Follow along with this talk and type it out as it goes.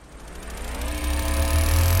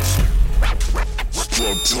You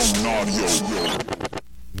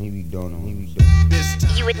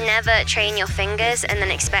would never train your fingers and then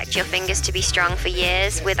expect your fingers to be strong for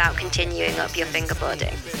years without continuing up your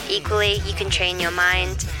fingerboarding. Equally, you can train your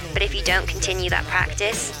mind, but if you don't continue that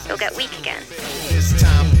practice, you'll get weak again. This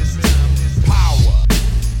time, power.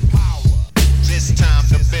 This time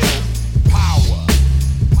to build power.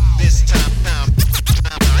 This time to build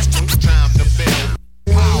power. This time to build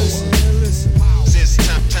power.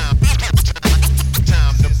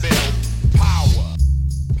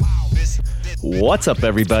 What's up,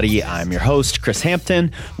 everybody? I'm your host, Chris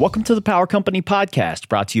Hampton. Welcome to the Power Company Podcast,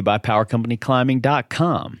 brought to you by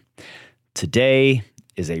PowerCompanyClimbing.com. Today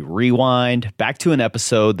is a rewind back to an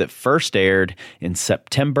episode that first aired in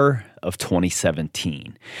September of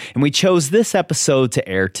 2017. And we chose this episode to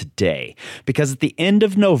air today because at the end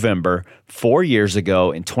of November, 4 years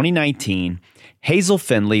ago in 2019, Hazel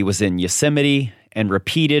Findlay was in Yosemite and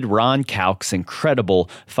repeated Ron Kalk's incredible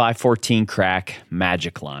 514 crack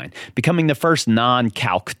magic line, becoming the first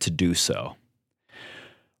non-Kalk to do so.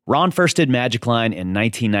 Ron first did Magic Line in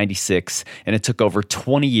 1996, and it took over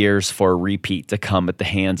 20 years for a repeat to come at the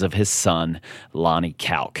hands of his son, Lonnie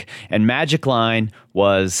Kalk. And Magic Line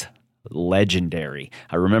was legendary.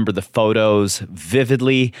 I remember the photos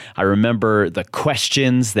vividly. I remember the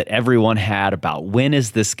questions that everyone had about when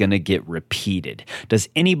is this going to get repeated? Does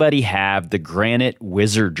anybody have the granite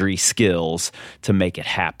wizardry skills to make it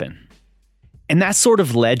happen? And that sort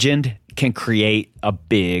of legend can create a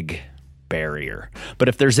big barrier. But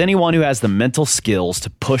if there's anyone who has the mental skills to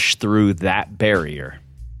push through that barrier,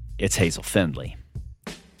 it's Hazel Findlay.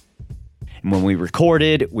 And when we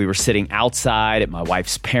recorded, we were sitting outside at my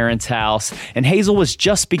wife's parents' house, and Hazel was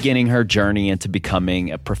just beginning her journey into becoming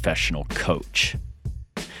a professional coach.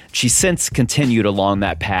 She's since continued along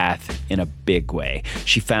that path in a big way.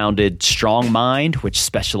 She founded Strong Mind, which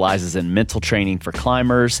specializes in mental training for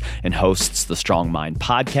climbers and hosts the Strong Mind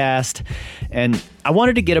podcast. And I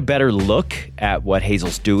wanted to get a better look at what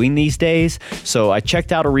Hazel's doing these days, so I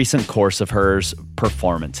checked out a recent course of hers,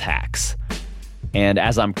 Performance Hacks. And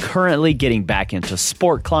as I'm currently getting back into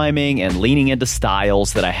sport climbing and leaning into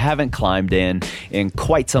styles that I haven't climbed in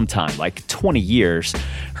quite some time, like 20 years,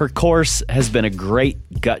 her course has been a great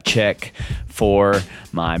gut check for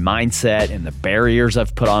my mindset and the barriers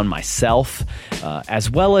I've put on myself,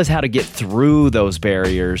 as well as how to get through those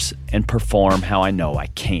barriers and perform how I know I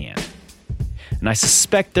can. And I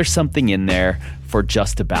suspect there's something in there for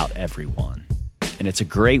just about everyone. And it's a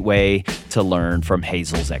great way to learn from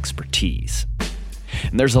Hazel's expertise.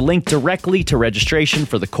 And there's a link directly to registration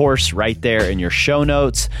for the course right there in your show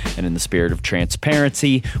notes. And in the spirit of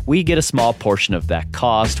transparency, we get a small portion of that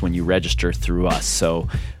cost when you register through us. So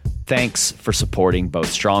thanks for supporting both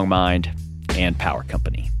Strong Mind and Power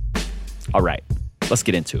Company. All right, let's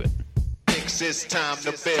get into it. It's time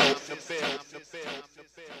to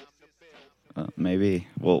build. Maybe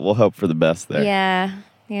we'll hope for the best there. Yeah.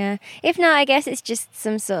 If not, I guess it's just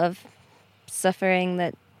some sort of suffering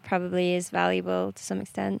that probably is valuable to some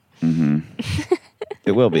extent. Mm-hmm.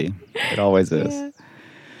 It will be. It always is. Yeah.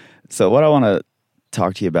 So what I want to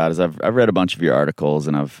talk to you about is I've read a bunch of your articles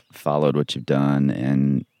and I've followed what you've done,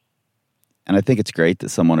 and I think it's great that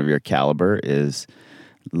someone of your caliber is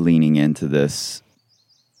leaning into this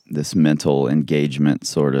mental engagement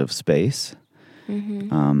sort of space.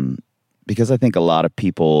 Mm-hmm. Because I think a lot of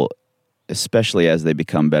people, especially as they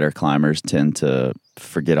become better climbers, tend to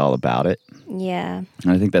forget all about it. Yeah.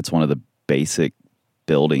 And I think that's one of the basic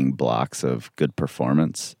building blocks of good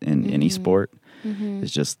performance in any sport,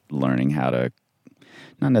 is just learning how to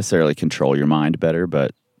not necessarily control your mind better,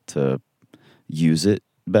 but to use it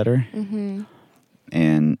better. Mm-hmm.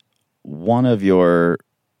 And one of the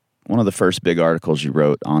first big articles you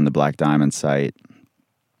wrote on the Black Diamond site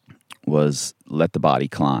was Let the Body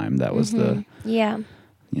Climb. That was the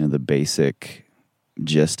basic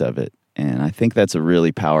gist of it. And I think that's a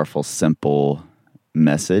really powerful, simple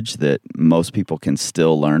message that most people can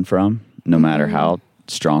still learn from, no matter how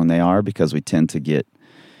strong they are, because our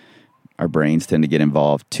brains tend to get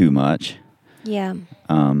involved too much. Yeah.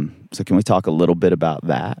 So can we talk a little bit about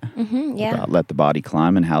that? Yeah. About Let the Body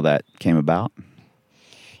Climb and how that came about?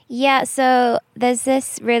 Yeah, so there's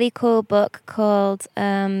this really cool book called,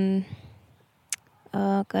 oh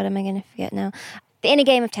God, am I going to forget now? The Inner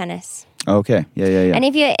Game of Tennis. Okay, yeah. And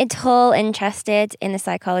if you're at all interested in the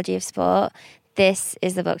psychology of sport, this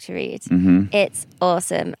is the book to read. Mm-hmm. It's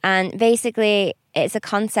awesome. And basically, it's a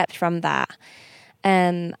concept from that.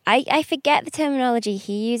 I forget the terminology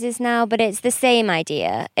he uses now, but it's the same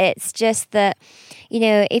idea. It's just that,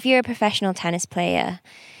 if you're a professional tennis player,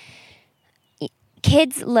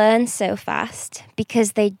 kids learn so fast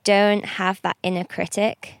because they don't have that inner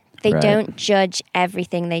critic. They don't judge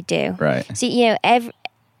everything they do. Right. So, you know,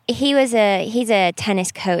 he's a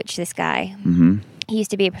tennis coach, this guy. Mm-hmm. He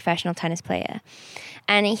used to be a professional tennis player.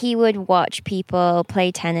 And he would watch people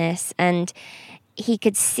play tennis, and he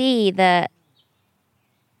could see that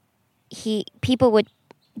people would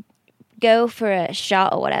go for a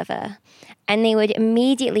shot or whatever, and they would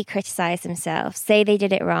immediately criticize themselves, say they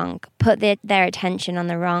did it wrong, put their attention on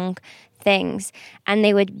the wrong things, and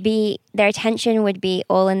their attention would be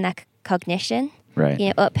all in their cognition, right? You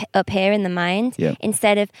know, up here in the mind,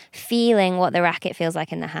 instead of feeling what the racket feels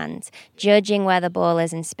like in the hand, judging where the ball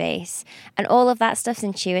is in space, and all of that stuff's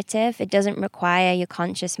intuitive. It doesn't require your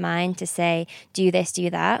conscious mind to say, do this,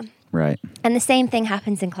 do that. Right. And the same thing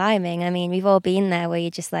happens in climbing. I mean, we've all been there where you're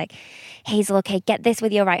just like, Hazel, okay, get this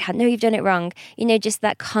with your right hand. No, you've done it wrong. You know, just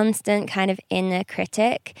that constant kind of inner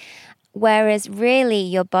critic. Whereas really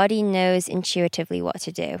your body knows intuitively what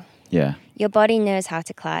to do. Yeah. Your body knows how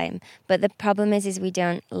to climb. But the problem is we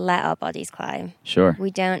don't let our bodies climb. Sure. We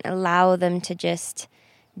don't allow them to just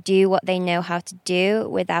do what they know how to do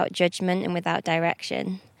without judgment and without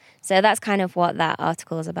direction. So that's kind of what that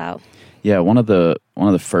article is about. Yeah, one of the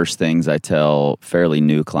first things I tell fairly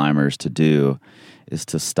new climbers to do is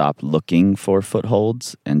to stop looking for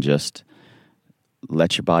footholds and just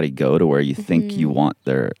let your body go to where you think you want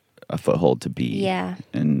a foothold to be. Yeah.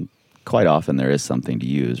 And quite often there is something to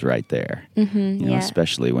use right there. You know,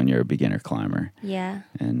 especially when you're a beginner climber. Yeah.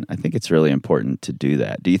 And I think it's really important to do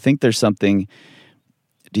that. Do you think there's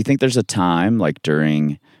a time, like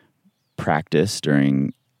during practice,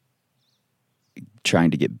 during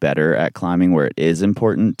trying to get better at climbing, where it is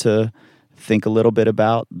important to think a little bit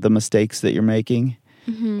about the mistakes that you're making?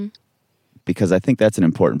 Mm-hmm. Because I think that's an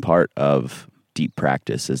important part of deep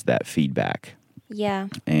practice, is that feedback. Yeah.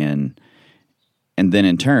 And then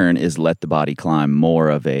in turn is let the body climb more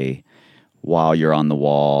of a while you're on the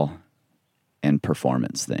wall and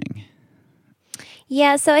performance thing.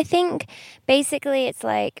 Yeah, so I think basically it's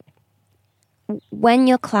like when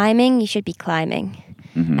you're climbing, you should be climbing.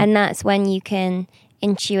 Mm-hmm. And that's when you can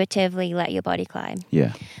intuitively let your body climb.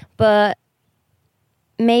 Yeah. But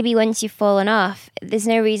maybe once you've fallen off, there's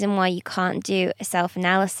no reason why you can't do a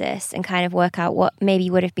self-analysis and kind of work out what maybe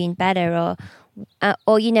would have been better,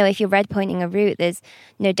 or you know, if you're red pointing a route, there's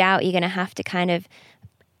no doubt you're going to have to kind of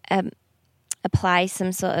apply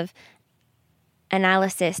some sort of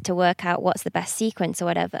analysis to work out what's the best sequence or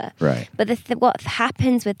whatever. Right. But what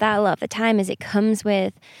happens with that a lot of the time is it comes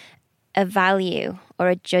with a value or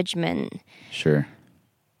a judgment. Sure.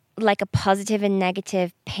 Like a positive and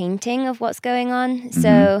negative painting of what's going on. Mm-hmm.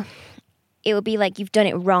 So it will be like you've done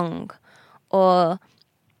it wrong.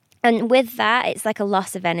 And with that, it's like a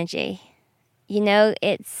loss of energy. You know,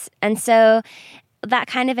 and so that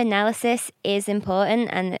kind of analysis is important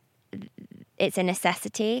and it's a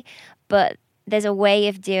necessity, but there's a way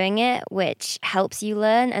of doing it which helps you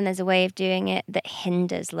learn, and there's a way of doing it that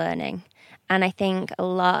hinders learning. And I think a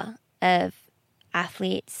lot of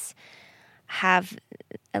athletes have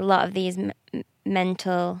a lot of these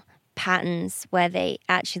mental patterns where they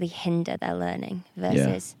actually hinder their learning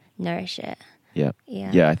versus nourish it. Yeah.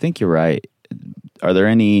 Yeah, I think you're right. Are there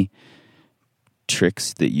any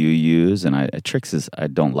tricks that you use? And I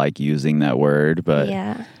don't like using that word,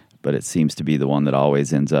 but it seems to be the one that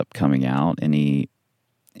always ends up coming out.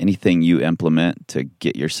 Anything you implement to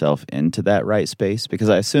get yourself into that right space? Because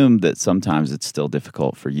I assume that sometimes it's still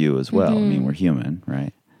difficult for you as well. Mm-hmm. I mean, we're human,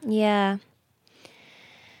 right? Yeah.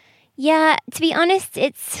 Yeah, to be honest,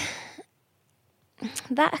 it's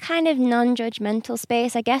that kind of non-judgmental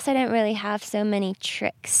space. I guess I don't really have so many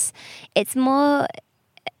tricks. It's more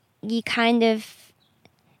you kind of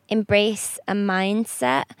embrace a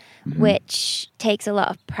mindset, which takes a lot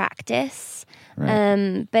of practice.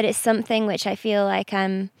 Right. But it's something which I feel like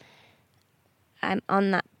I'm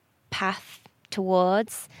on that path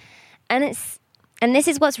towards. And this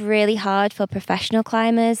is what's really hard for professional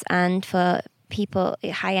climbers and for people,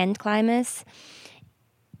 high-end climbers,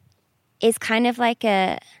 is kind of like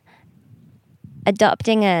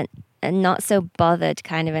adopting a not so bothered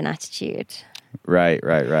kind of an attitude. Right.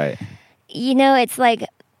 You know, it's like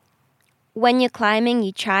when you're climbing,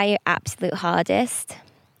 you try your absolute hardest,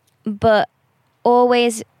 but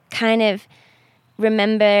always kind of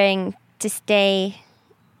remembering to stay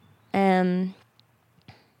earthed,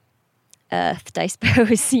 I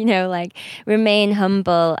suppose, you know, like remain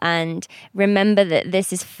humble and remember that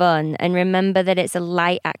this is fun and remember that it's a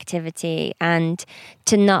light activity, and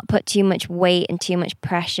to not put too much weight and too much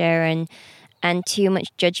pressure and too much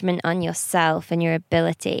judgment on yourself and your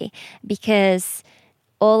ability, because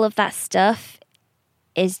all of that stuff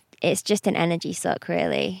it's just an energy suck,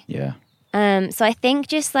 really. Yeah. So I think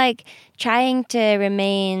just like trying to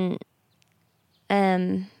remain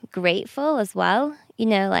grateful as well. You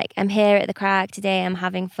know, like I'm here at the Crag today. I'm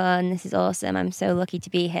having fun. This is awesome. I'm so lucky to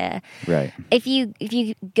be here. Right. If you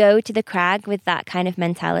go to the Crag with that kind of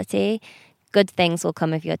mentality, good things will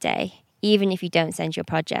come of your day. Even if you don't send your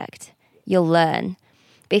project, you'll learn.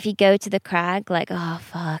 But if you go to the Crag like, oh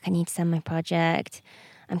fuck, I need to send my project.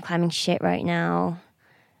 I'm climbing shit right now.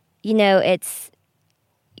 You know, it's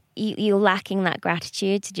you're lacking that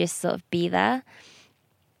gratitude to just sort of be there.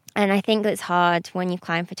 And I think that's hard when you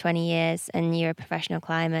climb for 20 years and you're a professional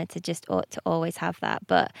climber to always have that.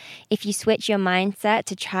 But if you switch your mindset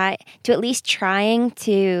to at least trying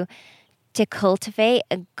to cultivate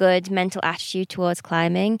a good mental attitude towards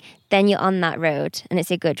climbing, then you're on that road and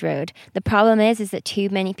it's a good road. The problem is that too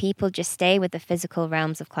many people just stay with the physical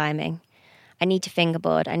realms of climbing. I need to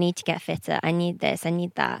fingerboard. I need to get fitter. I need this. I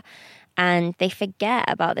need that. And they forget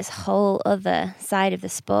about this whole other side of the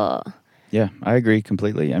sport. Yeah, I agree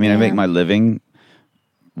completely. I mean, I make my living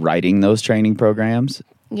writing those training programs.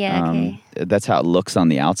 Yeah, okay. That's how it looks on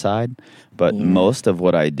the outside. But most of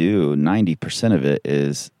what I do, 90% of it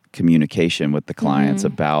is communication with the clients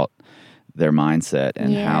about their mindset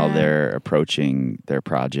and how they're approaching their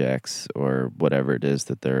projects or whatever it is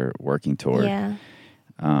that they're working toward. Yeah.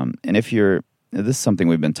 And this is something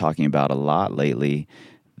we've been talking about a lot lately,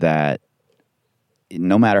 that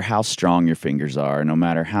no matter how strong your fingers are, no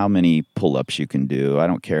matter how many pull-ups you can do, I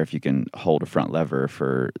don't care if you can hold a front lever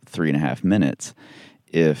for 3.5 minutes.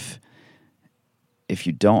 If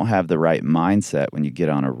you don't have the right mindset when you get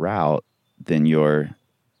on a route, then you're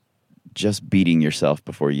just beating yourself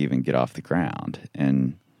before you even get off the ground.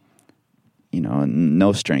 And, you know,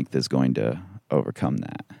 no strength is going to overcome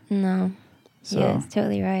that. No. So yeah, that's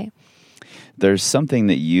totally right. There's something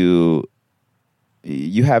that you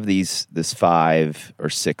have this 5 or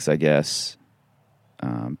 6, I guess,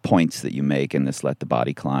 points that you make in this Let the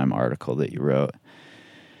Body Climb article that you wrote.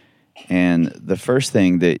 And the first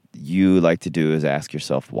thing that you like to do is ask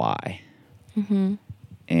yourself why. Mm-hmm.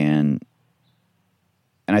 And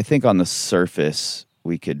I think on the surface,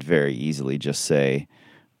 we could very easily just say,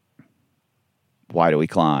 why do we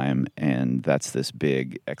climb? And that's this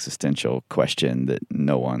big existential question that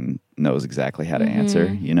no one knows exactly how to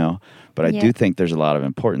answer, you know? But I do think there's a lot of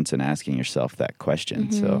importance in asking yourself that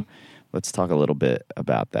question. So let's talk a little bit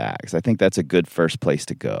about that, because I think that's a good first place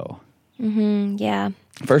to go. Yeah.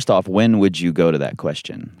 First off, when would you go to that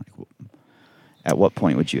question? Like, at what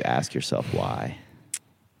point would you ask yourself why?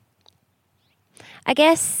 I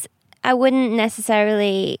guess I wouldn't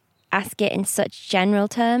necessarily ask it in such general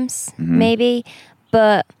terms, maybe,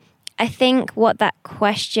 but I think what that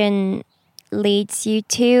question leads you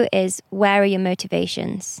to is, where are your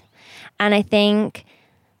motivations? And I think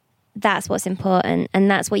that's what's important,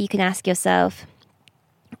 and that's what you can ask yourself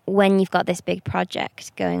when you've got this big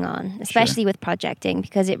project going on, especially with projecting,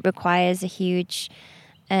 because it requires a huge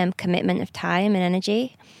commitment of time and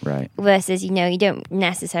energy. Right. Versus, you know, you don't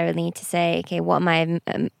necessarily need to say, okay, what are my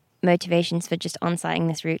motivations for just on-siting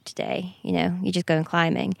this route today? You know, you're just going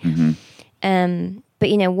climbing. But,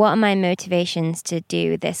 you know, what are my motivations to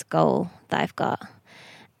do this goal that I've got?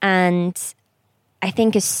 And I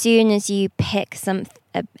think as soon as you pick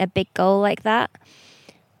a big goal like that,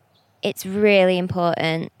 it's really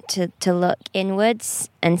important to look inwards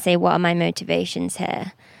and say, what are my motivations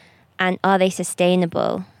here? And are they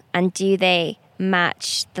sustainable? And do they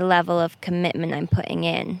match the level of commitment I'm putting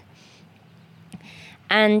in?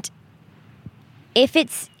 And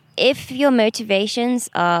if your motivations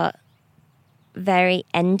are very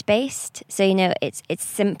end-based, so, you know, it's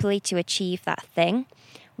simply to achieve that thing,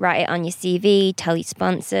 write it on your CV, tell your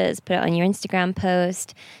sponsors, put it on your Instagram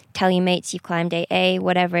post, tell your mates you've climbed 8A,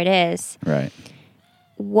 whatever it is. Right.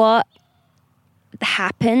 What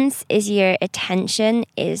happens is your attention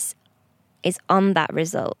is on that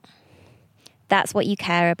result. That's what you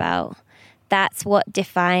care about. That's what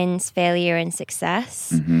defines failure and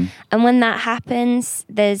success. And when that happens,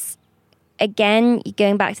 there's, again,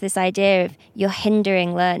 going back to this idea of you're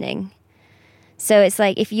hindering learning. So it's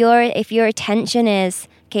like if your attention is,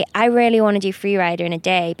 okay, I really want to do freerider in a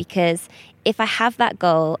day, because if I have that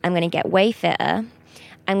goal, I'm going to get way fitter.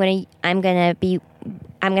 I'm going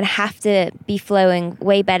to have to be flowing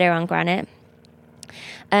way better on granite.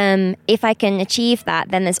 If I can achieve that,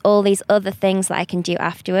 then there's all these other things that I can do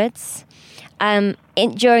afterwards.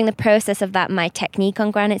 During the process of that, my technique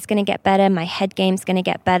on granite's going to get better, my head game's going to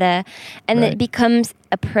get better, and it becomes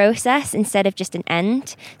a process instead of just an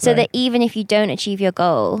end, so that even if you don't achieve your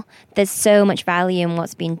goal, there's so much value in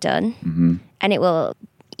what's been done, and it will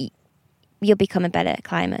you'll become a better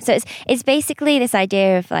climber. So it's basically this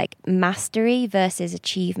idea of like mastery versus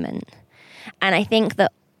achievement. And I think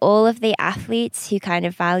that all of the athletes who kind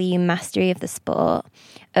of value mastery of the sport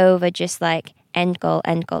over just like end goal,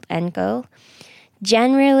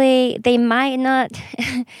 generally they might not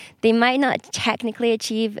technically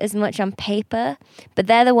achieve as much on paper, but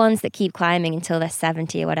they're the ones that keep climbing until they're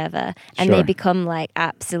 70 or whatever, and Sure. they become like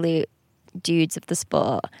absolute dudes of the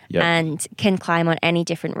sport. Yep. And can climb on any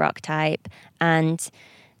different rock type and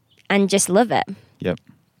just love it. Yep.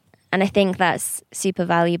 And I think that's super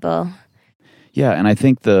valuable. Yeah, and I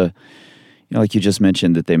think like you just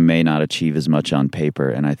mentioned, that they may not achieve as much on paper,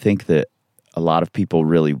 and I think that a lot of people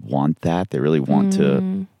really want that. They really want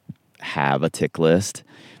to have a tick list,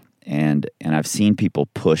 and I've seen people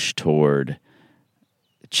push toward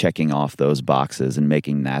checking off those boxes and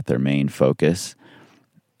making that their main focus.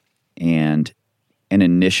 And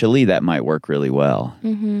initially that might work really well,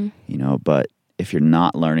 but if you're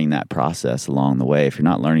not learning that process along the way, if you're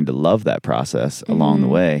not learning to love that process along the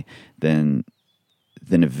way, then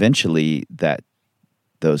eventually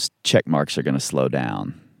those check marks are going to slow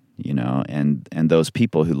down, and those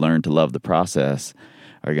people who learn to love the process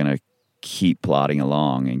are going to keep plodding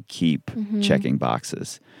along and keep checking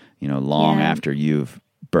boxes, long after you've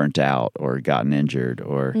burnt out or gotten injured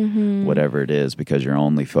or whatever it is, because your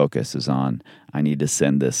only focus is on, I need to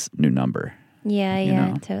send this new number.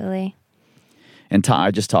 Yeah, totally. And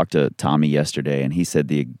I just talked to Tommy yesterday, and he said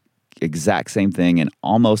the exact same thing in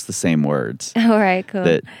almost the same words. All right, cool.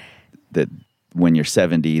 That when you're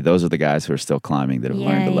 70, those are the guys who are still climbing that have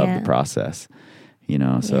learned to love the process.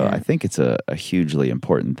 So I think it's a hugely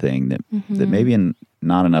important thing that maybe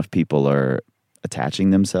not enough people are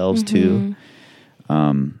attaching themselves to.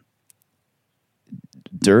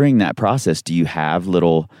 During that process, do you have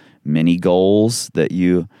little mini goals that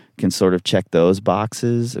you can sort of check those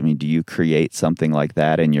boxes? I mean, do you create something like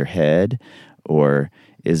that in your head, or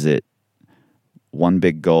is it one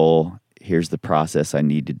big goal? Here's the process I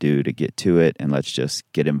need to do to get to it, and let's just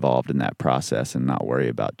get involved in that process and not worry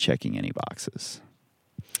about checking any boxes.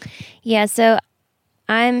 Yeah, so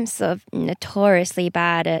I'm sort of notoriously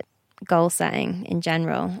bad at goal setting in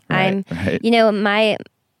general. Right.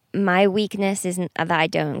 My weakness isn't that I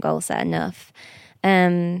don't goal set enough.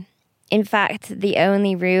 In fact, the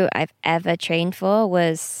only route I've ever trained for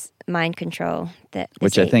was mind control.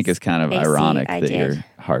 Which I think is kind of AC ironic I that did. your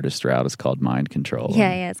hardest route is called mind control.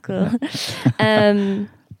 Yeah, it's cool.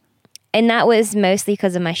 And that was mostly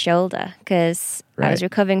because of my shoulder, because I was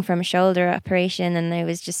recovering from a shoulder operation and I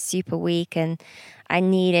was just super weak and I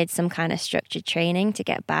needed some kind of structured training to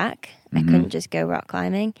get back. I couldn't just go rock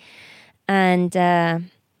climbing. And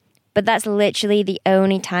but that's literally the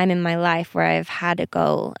only time in my life where I've had a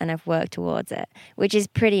goal and I've worked towards it, which is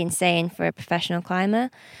pretty insane for a professional climber.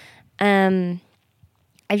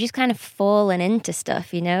 I've just kind of fallen into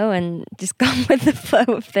stuff, and just gone with the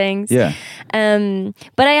flow of things. Yeah.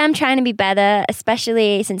 But I am trying to be better,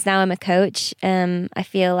 especially since now I'm a coach. I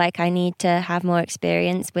feel like I need to have more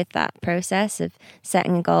experience with that process of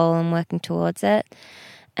setting a goal and working towards it.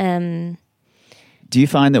 Do you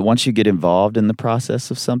find that once you get involved in the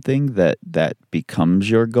process of something that becomes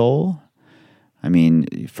your goal? I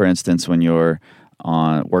mean, for instance, when you're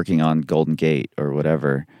working on Golden Gate or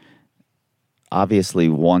whatever, obviously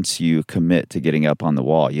once you commit to getting up on the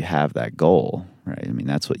wall, you have that goal, right? I mean,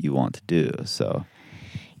 that's what you want to do. So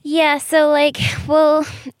yeah, so I've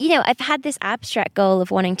had this abstract goal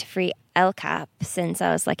of wanting to free LCAP since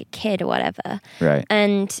I was like a kid or whatever. Right.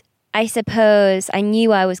 And I suppose I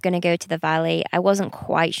knew I was going to go to the valley. I wasn't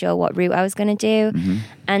quite sure what route I was going to do.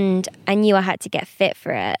 And I knew I had to get fit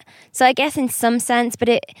for it. So I guess in some sense, but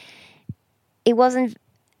it wasn't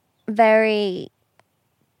very...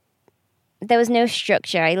 There was no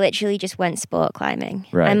structure. I literally just went sport climbing.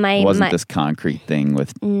 Right. And it wasn't this concrete thing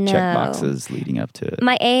with check boxes leading up to it.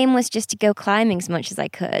 My aim was just to go climbing as much as I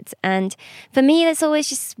could. And for me, that's always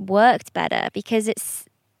just worked better because it's,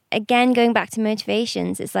 again, going back to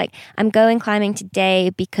motivations, it's like I'm going climbing today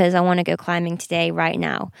because I want to go climbing today right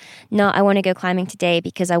now. Not I want to go climbing today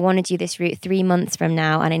because I want to do this route 3 months from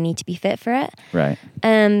now and I need to be fit for it. Right.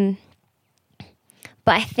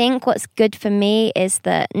 But I think what's good for me is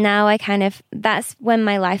that now that's when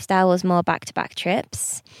my lifestyle was more back-to-back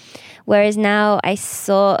trips. Whereas now I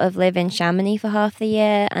sort of live in Chamonix for half the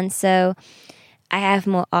year. And so I have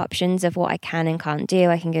more options of what I can and can't do.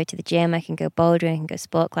 I can go to the gym, I can go bouldering, I can go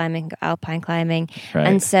sport climbing, I can go alpine climbing. Right.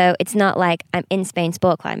 And so it's not like I'm in Spain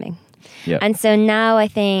sport climbing. Yep. And so now I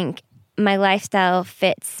think my lifestyle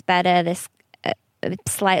fits better this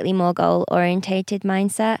slightly more goal-orientated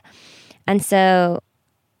mindset. And so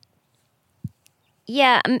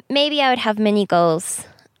Yeah, maybe I would have mini goals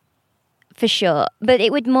for sure. But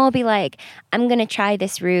it would more be like, I'm going to try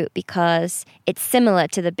this route because it's similar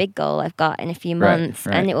to the big goal I've got in a few months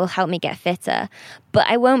and it will help me get fitter. But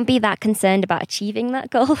I won't be that concerned about achieving that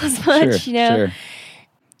goal as much, you know? Sure.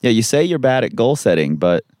 Yeah, you say you're bad at goal setting,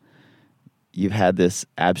 but you've had this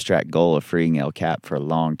abstract goal of freeing El Cap for a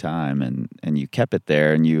long time, and you kept it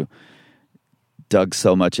there, and you dug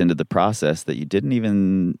so much into the process that you didn't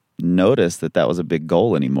even notice that was a big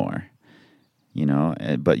goal anymore, you know,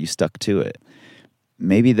 but you stuck to it.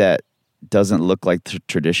 Maybe that doesn't look like the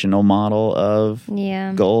traditional model of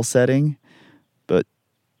goal setting, but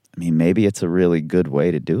I mean, maybe it's a really good way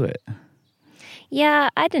to do it. Yeah,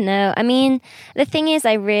 I don't know. I mean, the thing is,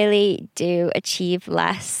 I really do achieve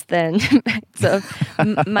less than sort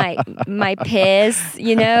of my peers,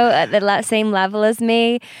 you know, at the same level as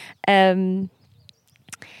me,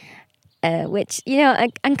 which, you know,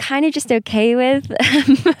 I'm kind of just okay with.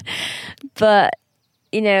 But,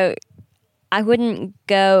 you know, I wouldn't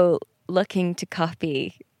go looking to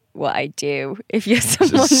copy what I do if you're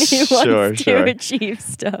someone who wants to achieve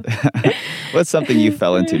stuff. Well, it's something you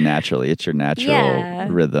fell into naturally. It's your natural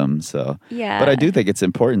rhythm. So, but I do think it's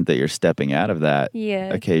important that you're stepping out of that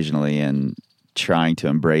occasionally and trying to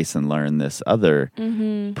embrace and learn this other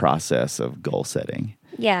process of goal setting.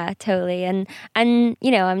 Yeah, totally. And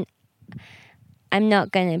you know, I'm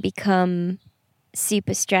not going to become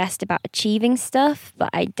super stressed about achieving stuff, but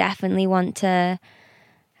I definitely want to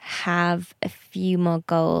have a few more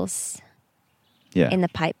goals in the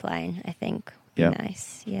pipeline, I think. Would be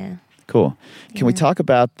nice. Yeah. Cool. Can we talk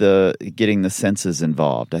about the getting the senses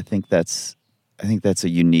involved? I think that's a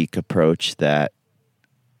unique approach that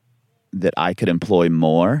I could employ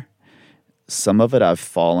more. Some of it I've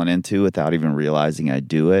fallen into without even realizing I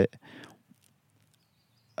do it.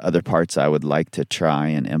 Other parts I would like to try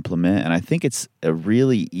and implement. And I think it's a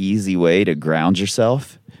really easy way to ground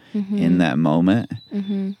yourself in that moment.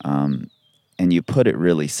 And you put it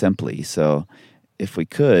really simply. So if we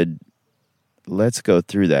could, let's go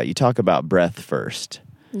through that. You talk about breath first.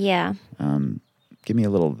 Yeah. Give me a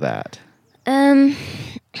little of that.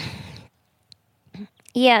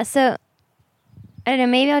 Yeah, so I don't know,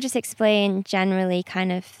 maybe I'll just explain generally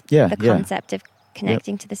kind of the concept of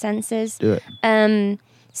connecting to the senses. Do it.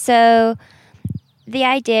 So the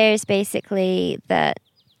idea is basically that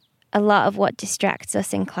a lot of what distracts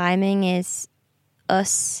us in climbing is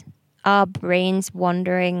our brains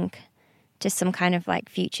wandering to some kind of like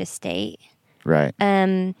future state. Right.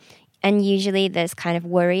 And usually there's kind of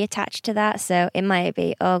worry attached to that. So it might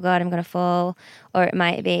be, oh God, I'm going to fall. Or it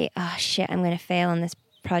might be, oh shit, I'm going to fail on this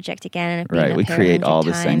project again. Right. We create all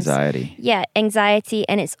this anxiety. Yeah, anxiety.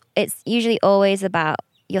 And it's usually always about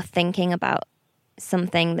you're thinking about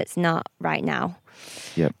something that's not right now.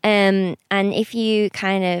 Yep. And if you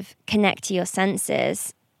kind of connect to your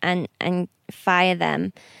senses and fire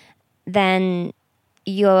them, then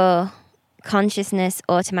your consciousness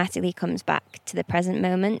automatically comes back to the present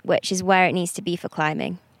moment, which is where it needs to be for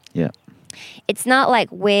climbing. Yeah. It's not like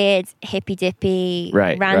weird, hippy-dippy,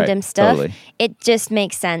 random stuff. Totally. It just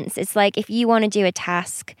makes sense. It's like if you want to do a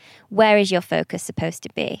task, where is your focus supposed to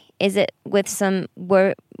be? Is it with some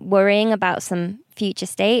worrying about some future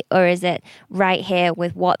state, or is it right here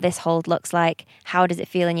with what this hold looks like? How does it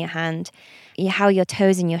feel in your hand? How are your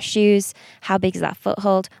toes in your shoes? How big is that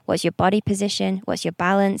foothold? What's your body position? What's your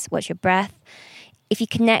balance? What's your breath? If you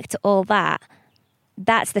connect to all that,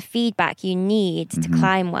 that's the feedback you need to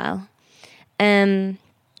climb well.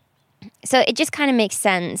 So it just kind of makes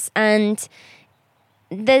sense. And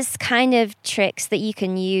there's kind of tricks that you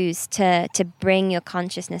can use to bring your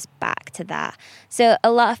consciousness back to that. So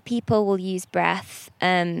a lot of people will use breath,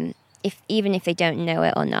 even if they don't know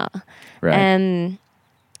it or not. Right.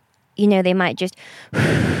 You know, they might just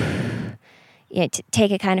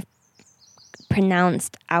take a kind of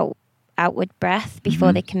pronounced outward breath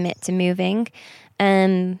before they commit to moving.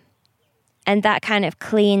 And that kind of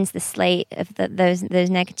cleans the slate of those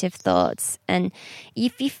negative thoughts. And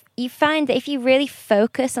if you find that if you really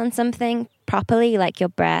focus on something properly, like your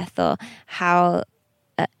breath or how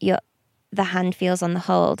the hand feels on the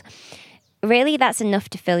hold, really that's enough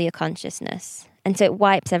to fill your consciousness. And so it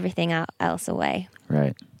wipes everything else away.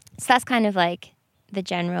 Right. So that's kind of like the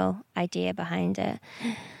general idea behind it.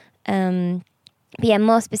 But yeah,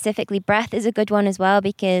 more specifically, breath is a good one as well,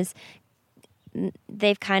 because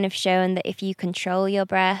they've kind of shown that if you control your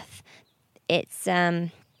breath, it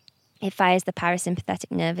fires the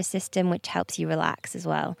parasympathetic nervous system, which helps you relax as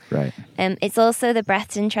well. Right. It's also, the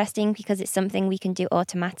breath's interesting because it's something we can do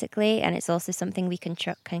automatically, and it's also something we can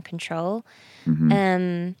control.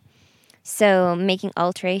 So making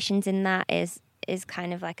alterations in that is is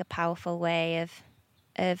kind of like a powerful way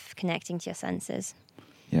of connecting to your senses.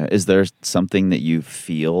 Yeah. Is there something that you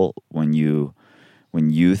feel when you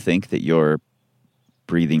think that you're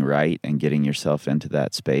breathing right and getting yourself into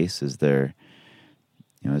that space? Is there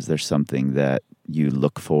something that you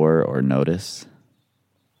look for or notice?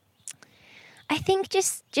 I think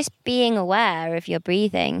just being aware of your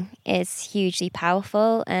breathing is hugely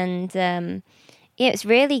powerful, and it's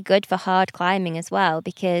really good for hard climbing as well,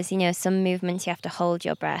 because some movements you have to hold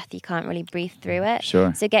your breath, you can't really breathe through it.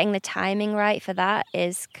 Sure. So getting the timing right for that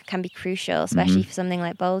can be crucial, especially for something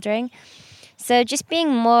like bouldering. So just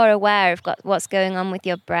being more aware of what's going on with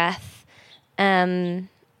your breath, and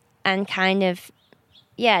kind of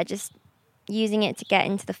just using it to get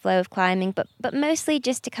into the flow of climbing, but mostly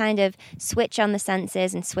just to kind of switch on the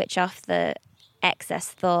senses and switch off the excess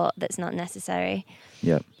thought that's not necessary.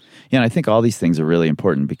 Yep. Yeah, and I think all these things are really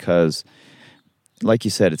important because, like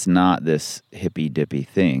you said, it's not this hippy-dippy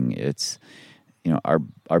thing. It's, our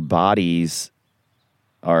bodies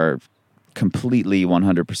are completely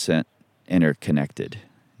 100% interconnected.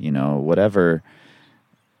 Whatever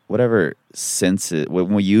senses,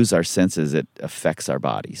 when we use our senses, it affects our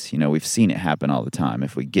bodies. We've seen it happen all the time.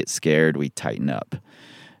 If we get scared, we tighten up,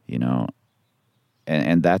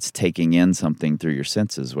 and that's taking in something through your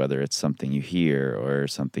senses, whether it's something you hear or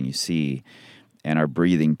something you see, and our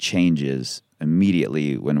breathing changes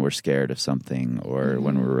immediately when we're scared of something or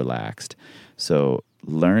when we're relaxed. So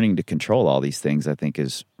learning to control all these things, I think,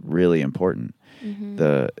 is really important.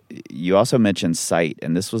 You also mentioned sight,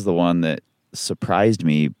 and this was the one that surprised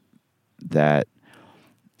me, that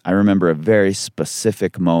I remember a very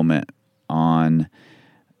specific moment when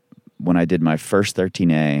I did my first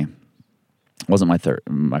 13A. It wasn't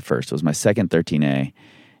my first, it was my second 13A.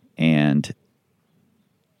 And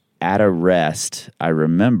at a rest, I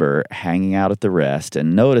remember hanging out at the rest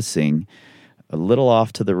and noticing a little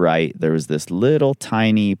off to the right, there was this little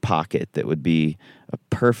tiny pocket that would be a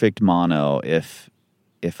perfect mono if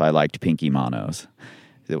I liked pinky monos.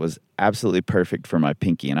 It was absolutely perfect for my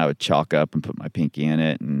pinky, and I would chalk up and put my pinky in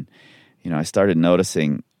it. And, I started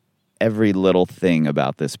noticing every little thing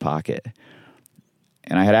about this pocket.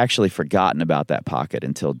 And I had actually forgotten about that pocket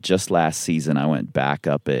until just last season. I went back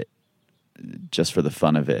up it just for the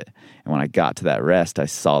fun of it. And when I got to that rest, I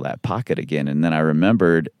saw that pocket again. And then I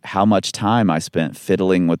remembered how much time I spent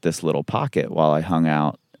fiddling with this little pocket while I hung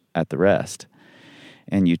out at the rest.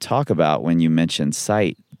 And you talk about, when you mention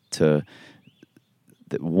sight, that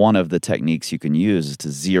one of the techniques you can use is to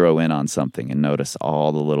zero in on something and notice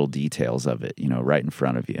all the little details of it, right in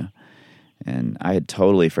front of you. And I had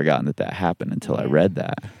totally forgotten that happened until I read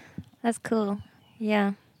that. That's cool.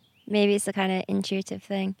 Yeah. Maybe it's a kind of intuitive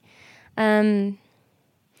thing. I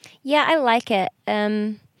like it.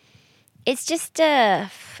 It's just a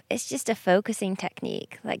focusing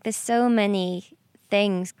technique. Like, there's so many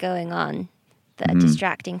things going on that are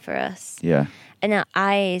distracting for us. Yeah. And our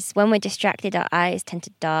eyes, when we're distracted, our eyes tend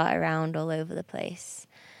to dart around all over the place.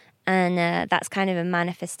 And that's kind of a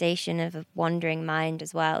manifestation of a wandering mind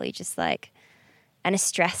as well. You just and a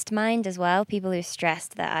stressed mind as well. People who are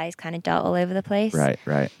stressed, their eyes kind of dart all over the place.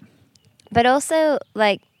 Right. But also,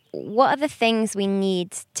 what are the things we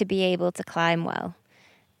need to be able to climb well?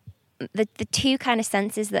 The two kind of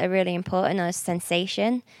senses that are really important are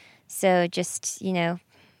sensation. So just,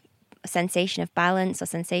 a sensation of balance or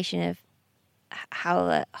sensation of how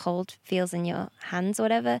the hold feels in your hands or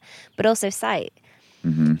whatever, but also sight.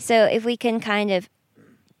 So if we can kind of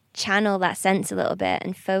channel that sense a little bit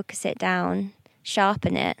and focus it down,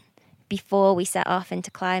 sharpen it before we set off into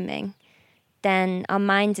climbing, then our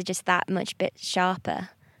minds are just that much bit sharper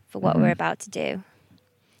for what we're about to do.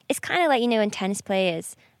 It's kind of like, when tennis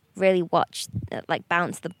players really watch,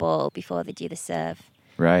 bounce the ball before they do the serve.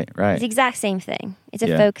 Right. It's the exact same thing. It's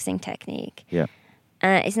a focusing technique. Yeah.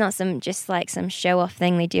 It's not some show-off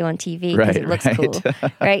thing they do on TV because it looks cool,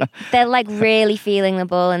 right? They're really feeling the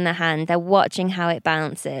ball in their hand. They're watching how it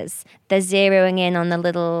bounces. They're zeroing in on the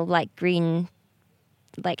little green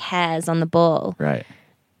hairs on the ball. Right.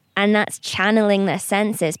 And that's channeling their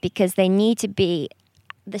senses, because they need to be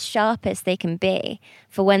the sharpest they can be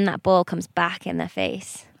for when that ball comes back in their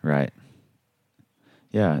face. Right.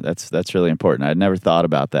 Yeah, that's really important. I'd never thought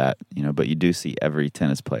about that, but you do see every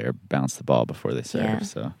tennis player bounce the ball before they serve. Yeah.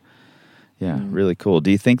 So, really cool.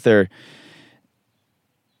 Do you think there's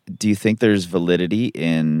validity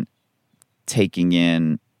in taking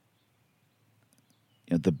in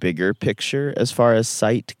the bigger picture as far as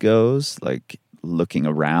sight goes, like looking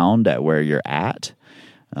around at where you're at?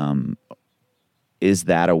 Is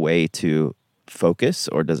that a way to focus,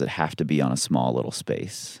 or does it have to be on a small little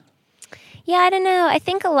space? Yeah, I don't know. I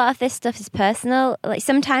think a lot of this stuff is personal. Like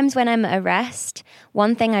sometimes when I'm at a rest,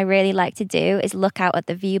 one thing I really like to do is look out at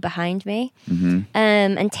the view behind me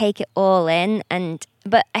and take it all in.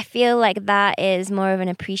 But I feel like that is more of an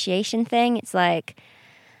appreciation thing. It's like,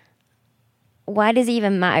 why does it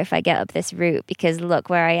even matter if I get up this route? Because look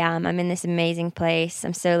where I am. I'm in this amazing place.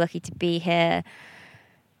 I'm so lucky to be here.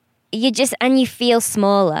 You feel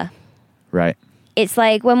smaller. Right. It's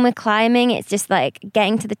like when we're climbing, it's just like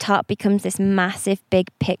getting to the top becomes this massive big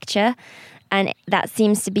picture, and that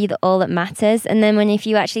seems to be all that matters. And then if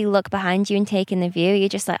you actually look behind you and take in the view, you're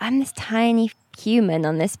just like, I'm this tiny human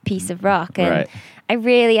on this piece of rock, and I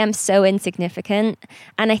really am so insignificant.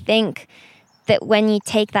 And I think that when you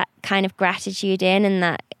take that kind of gratitude in,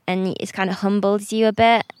 and it kind of humbles you a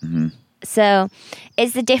bit. So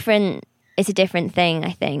it's a different thing,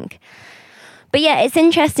 I think. But yeah, it's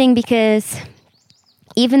interesting because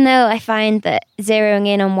even though I find that zeroing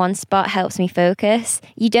in on one spot helps me focus,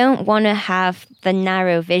 you don't want to have the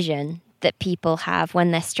narrow vision that people have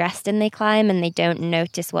when they're stressed and they climb and they don't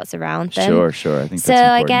notice what's around them. Sure. I think so.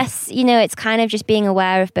 That's important. I guess, it's kind of just being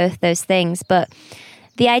aware of both those things. But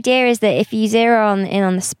the idea is that if you zero in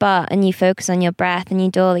on the spot and you focus on your breath and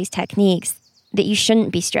you do all these techniques, that you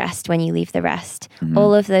shouldn't be stressed when you leave the rest.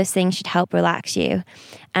 All of those things should help relax you.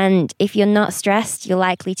 And if you're not stressed, you're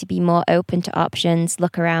likely to be more open to options,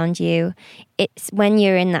 look around you. It's when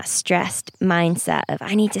you're in that stressed mindset of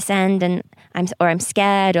I need to send and I'm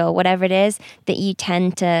scared or whatever it is, that you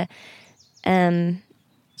tend to have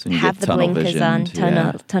the blinkers on,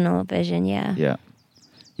 tunnel vision, Yeah,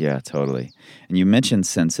 totally. And you mentioned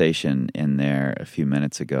sensation in there a few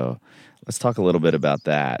minutes ago. Let's talk a little bit about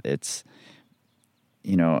that. It's,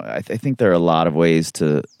 I think there are a lot of ways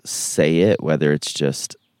to say it, whether it's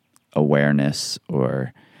just awareness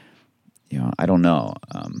or, I don't know.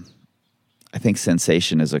 I think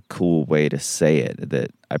sensation is a cool way to say it that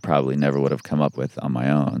I probably never would have come up with on my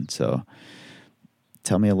own. So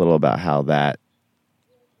tell me a little about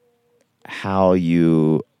how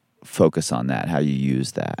you focus on that, how you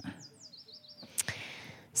use that.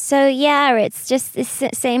 So yeah, it's just the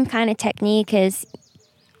same kind of technique as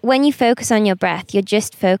when you focus on your breath, you're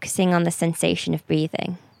just focusing on the sensation of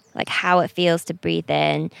breathing, like how it feels to breathe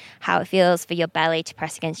in, how it feels for your belly to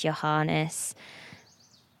press against your harness.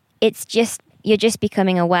 You're just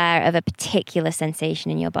becoming aware of a particular sensation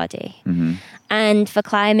in your body. And for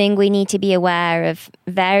climbing, we need to be aware of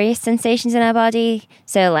various sensations in our body.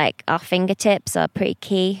 So like our fingertips are pretty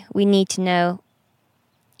key. We need to know,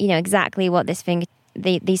 exactly what these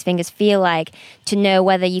fingers feel like to know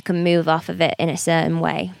whether you can move off of it in a certain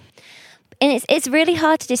way. And it's really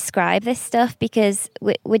hard to describe this stuff because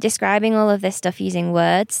we're describing all of this stuff using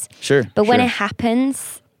words. Sure. But when it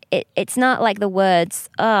happens, it's not like the words,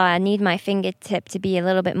 I need my fingertip to be a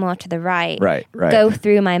little bit more to the right. Right. Go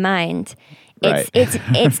through my mind. It's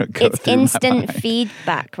instant mind.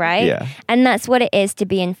 feedback, right? Yeah. And that's what it is to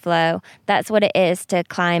be in flow. That's what it is to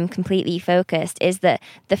climb completely focused, is that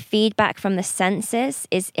the feedback from the senses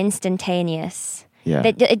is instantaneous. Yeah.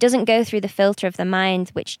 It doesn't go through the filter of the mind,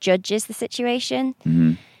 which judges the situation.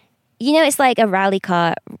 It's like a rally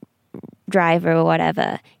car driver or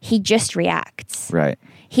whatever. He just reacts. Right.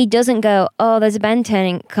 He doesn't go, there's a bend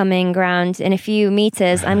turning coming around in a few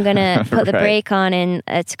meters. I'm going to put the brake on in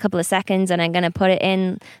a couple of seconds and I'm going to put it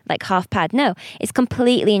in like half pad. No, it's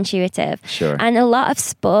completely intuitive. Sure. And a lot of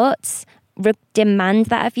sports demand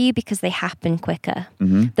that of you because they happen quicker.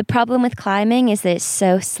 The problem with climbing is that it's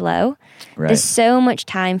so slow. Right. There's so much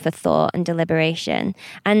time for thought and deliberation.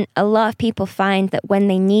 And a lot of people find that when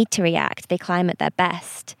they need to react, they climb at their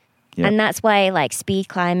best. Yep. And that's why like speed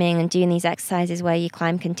climbing and doing these exercises where you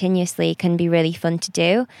climb continuously can be really fun to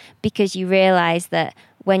do, because you realize that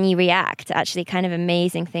when you react, actually kind of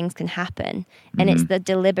amazing things can happen. And it's the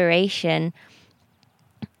deliberation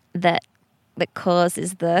that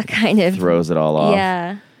causes the kind of throws it all off.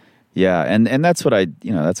 Yeah. And that's what I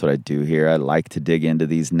do here. I like to dig into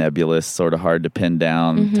these nebulous, sort of hard to pin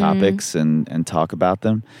down topics and talk about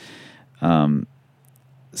them.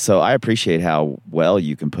 So I appreciate how well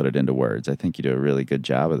you can put it into words. I think you do a really good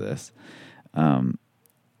job of this. When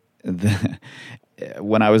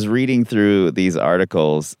I was reading through these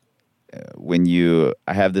articles, I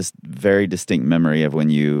have this very distinct memory of when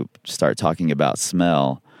you start talking about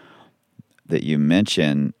smell, that you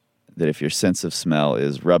mention that if your sense of smell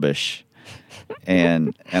is rubbish,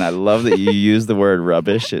 and I love that you use the word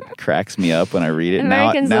rubbish. It cracks me up when I read it.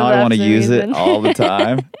 Now I want to use it all the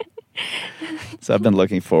time. So I've been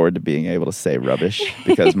looking forward to being able to say rubbish,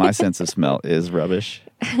 because my sense of smell is rubbish.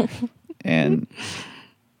 And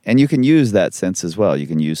you can use that sense as well. You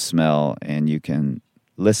can use smell and you can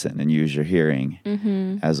listen and use your hearing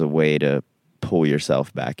as a way to pull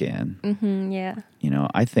yourself back in. Yeah. You know,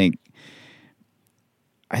 I think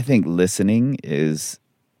listening is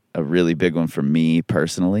a really big one for me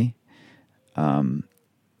personally. And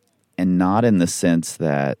not in the sense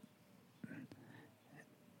that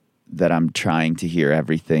I'm trying to hear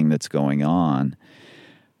everything that's going on,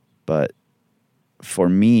 but for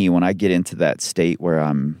me, when I get into that state where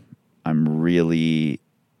I'm really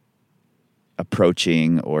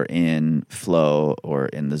approaching or in flow or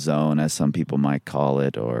in the zone, as some people might call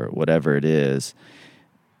it, or whatever it is,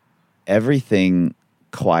 everything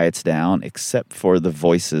quiets down except for the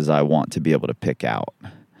voices I want to be able to pick out.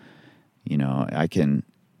 You know, I can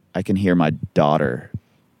hear my daughter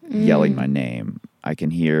yelling my name. I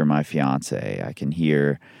can hear my fiance. I can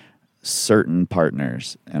hear certain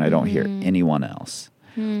partners, and I don't hear anyone else.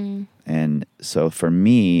 And so for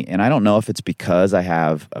me, and I don't know if it's because I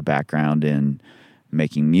have a background in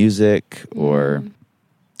making music or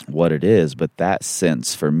what it is, but that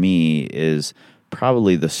sense for me is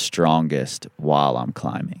probably the strongest while I'm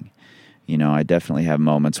climbing. You know, I definitely have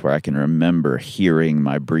moments where I can remember hearing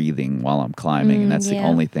my breathing while I'm climbing, and that's the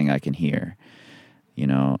only thing I can hear. You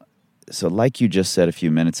know, so like you just said a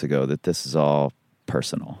few minutes ago, that this is all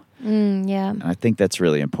personal. And I think that's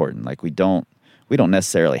really important. Like we don't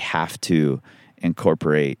necessarily have to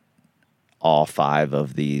incorporate all 5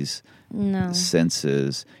 of these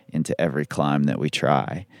senses into every climb that we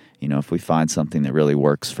try. You know, if we find something that really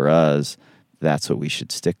works for us, that's what we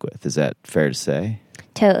should stick with. Is that fair to say?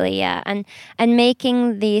 Totally, yeah. And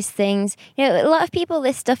making these things, you know, a lot of people,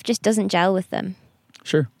 this stuff just doesn't gel with them.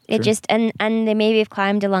 Sure. It just, and they maybe have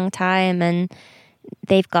climbed a long time and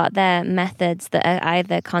they've got their methods that are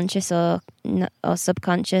either conscious or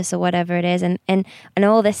subconscious or whatever it is, and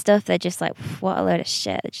all this stuff, they're just like, what a load of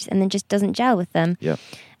shit, and it just doesn't gel with them. Yeah.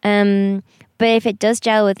 But if it does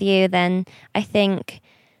gel with you, then I think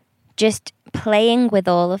just playing with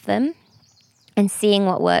all of them and seeing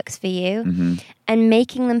what works for you and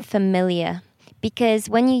making them familiar. Because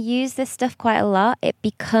when you use this stuff quite a lot, it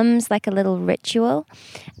becomes like a little ritual,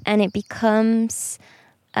 and it becomes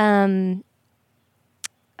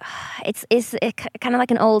it's kind of like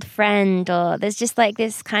an old friend, or there's just like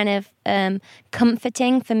this kind of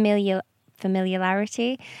comforting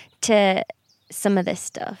familiarity to some of this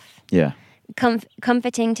stuff. Yeah.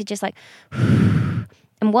 Comforting to just like, and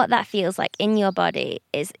what that feels like in your body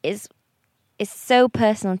is so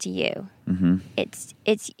personal to you.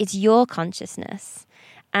 It's your consciousness,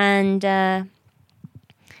 and I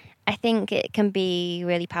think it can be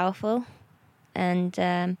really powerful and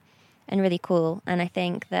really cool. And I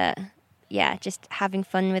think that, yeah, just having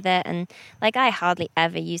fun with it. And like, I hardly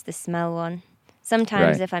ever use the smell one.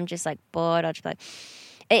 Sometimes if I'm just like bored, I'll just be like,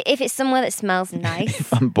 if it's somewhere that smells nice.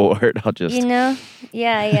 If I'm bored, I'll just, you know,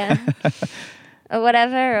 yeah. Or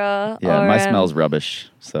whatever, or my smell's rubbish.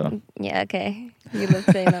 So yeah, okay, you love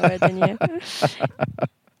saying that word, don't you?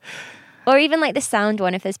 Or even like the sound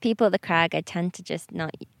one. If there's people at the crag, I tend to just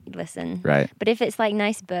not listen. Right. But if it's like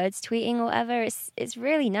nice birds tweeting or whatever, it's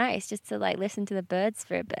really nice just to like listen to the birds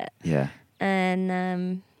for a bit. Yeah.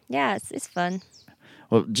 And yeah, it's fun.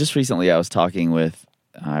 Well, just recently I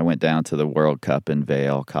went down to the World Cup in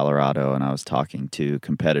Vail, Colorado, and I was talking to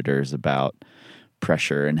competitors about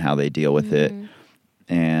pressure and how they deal with it.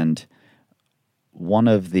 And one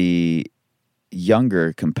of the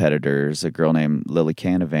younger competitors, a girl named Lily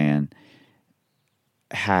Canavan,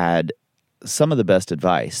 had some of the best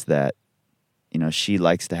advice that, you know, she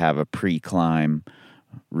likes to have a pre-climb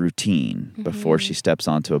routine before she steps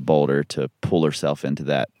onto a boulder to pull herself into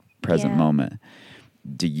that present moment.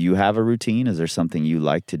 Do you have a routine? Is there something you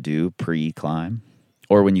like to do pre-climb?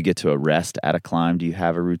 Or when you get to a rest at a climb, do you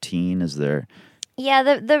have a routine? Is there... Yeah,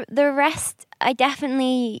 the rest, I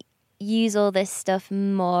definitely use all this stuff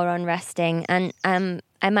more on resting. And I'm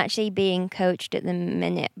actually being coached at the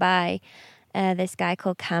minute by this guy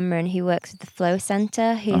called Cameron, who works with the Flow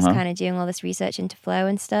Center, who's kind of doing all this research into flow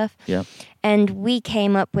and stuff. Yep. And we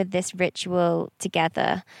came up with this ritual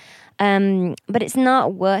together. But it's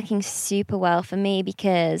not working super well for me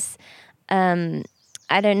because I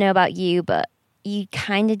don't know about you, but you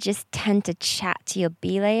kind of just tend to chat to your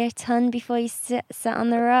belay a ton before you sit on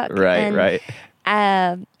the rock. Right.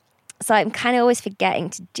 So I'm kind of always forgetting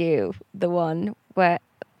to do the one where,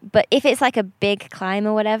 but if it's like a big climb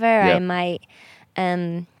or whatever, I might,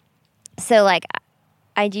 so like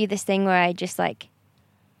I do this thing where I just like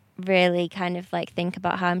really kind of like think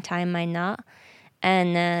about how I'm tying my knot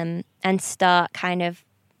and start kind of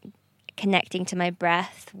connecting to my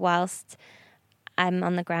breath whilst I'm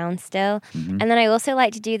on the ground still. And then I also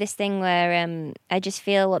like to do this thing where I just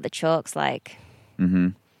feel what the chalk's like.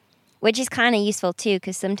 which is kind of useful too,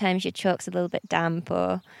 because sometimes your chalk's a little bit damp,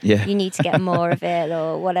 or Yeah. you need to get more of it,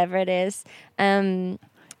 or whatever it is.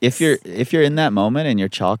 If you're in that moment and your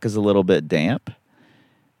chalk is a little bit damp,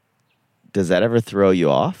 does that ever throw you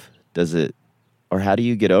off? Does it, or how do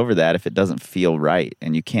you get over that if it doesn't feel right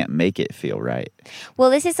and you can't make it feel right? Well,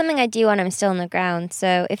 this is something I do when I'm still on the ground.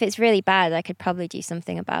 So if it's really bad, I could probably do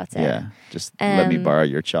something about it. Yeah, just let me borrow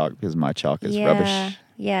your chalk because my chalk is rubbish.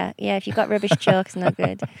 Yeah. If you've got rubbish chalk, it's not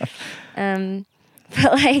good.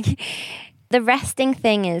 But like the resting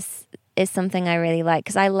thing is something I really like,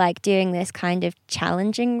 because I like doing this kind of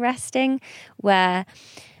challenging resting where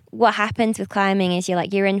what happens with climbing is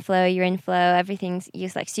you're in flow, everything's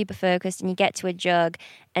you're like super focused, and you get to a jug,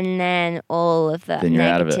 and then all of the then you're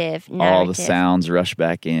out of it. narrative, all the sounds rush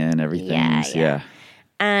back in, everything's yeah.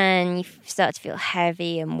 And you start to feel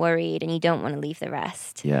heavy and worried, and you don't want to leave the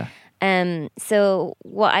rest. Yeah. So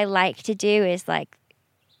what I like to do is like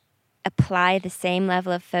apply the same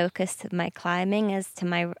level of focus to my climbing as to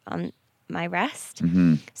my rest.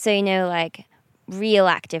 So like real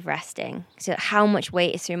active resting. So how much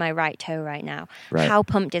weight is through my right toe right now? Right. How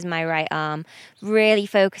pumped is my right arm? Really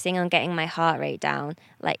focusing on getting my heart rate down.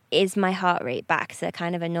 Like, is my heart rate back to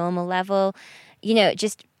kind of a normal level?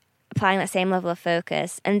 Just applying that same level of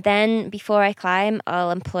focus. And then before I climb,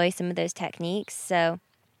 I'll employ some of those techniques. So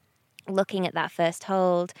looking at that first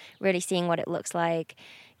hold, really seeing what it looks like,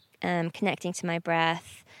 connecting to my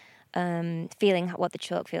breath, feeling what the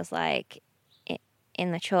chalk feels like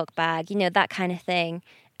in the chalk bag, that kind of thing,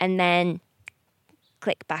 and then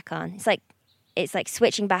click back on. It's like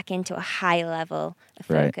switching back into a high level of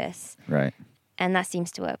focus. Right. And that seems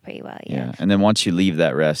to work pretty well, Yeah. And then once you leave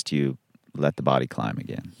that rest, you let the body climb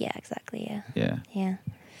again. Yeah, exactly, yeah. Yeah. Yeah.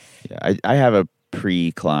 Yeah. I have a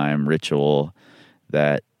pre-climb ritual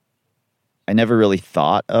that I never really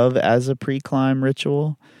thought of as a pre-climb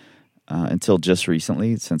ritual until just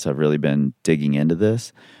recently, since I've really been digging into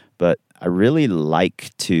this. But I really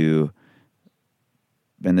like to,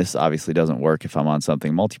 and this obviously doesn't work if I'm on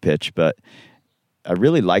something multi-pitch, but I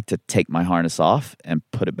really like to take my harness off and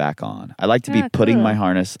put it back on. I like to be putting cool. my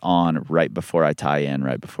harness on right before I tie in,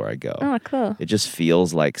 right before I go. Oh, cool. It just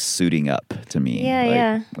feels like suiting up to me.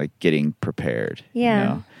 Yeah, like getting prepared.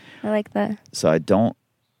 Yeah, I like that. So I don't,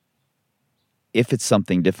 if it's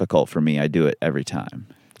something difficult for me, I do it every time.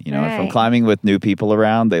 If I'm climbing with new people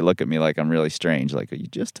around, they look at me like I'm really strange. Like, you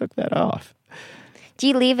just took that off. Do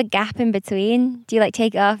you leave a gap in between? Do you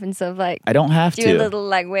take it off and sort of I don't have do to. a little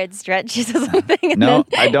weird stretches or something? No,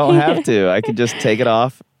 I don't have to. I can just take it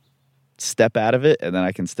off, step out of it, and then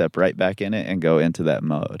I can step right back in it and go into that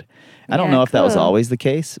mode. I don't know if that was always the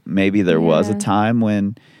case. Maybe there was a time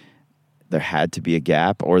when there had to be a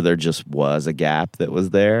gap, or there just was a gap that was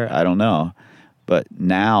there. I don't know. But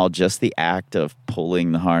now, just the act of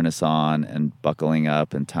pulling the harness on and buckling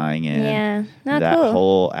up and tying in, that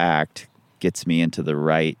whole act gets me into the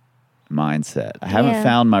right mindset. I haven't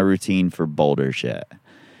found my routine for boulders yet.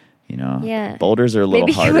 Boulders are a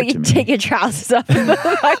little harder to me. Take your trousers off and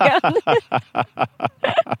put them back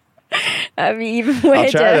on. That'd be even weirder.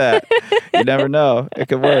 I'll try that. You never know. It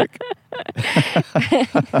could work.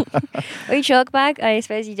 Or your chalk bag? I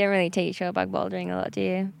suppose you don't really take your chalk bag bouldering a lot, do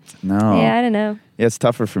you? No. Yeah, I don't know. Yeah, it's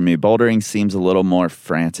tougher for me. Bouldering seems a little more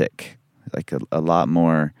frantic, like a lot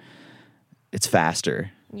more, it's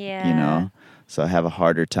faster. Yeah. So I have a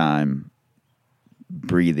harder time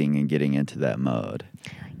breathing and getting into that mode.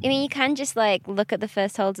 I mean, you can just look at the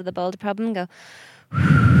first holds of the boulder problem and go,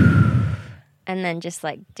 and then just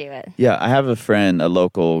do it. Yeah, I have a friend, a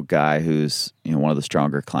local guy who's one of the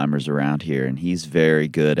stronger climbers around here, and he's very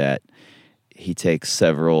good at, he takes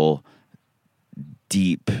several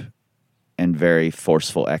deep and very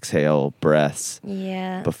forceful exhale breaths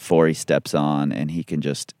before he steps on, and he can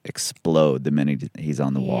just explode the minute he's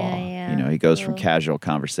on the wall. Yeah. He goes from casual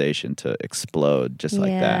conversation to explode just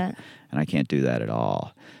like that, and I can't do that at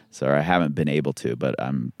all. So I haven't been able to, but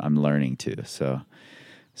I'm learning to. So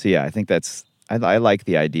yeah, I think I like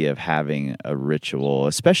the idea of having a ritual,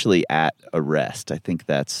 especially at a rest. I think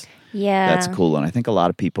that's cool, and I think a lot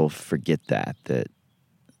of people forget that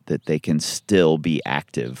they can still be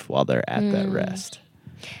active while they're at that rest.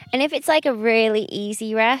 And if it's a really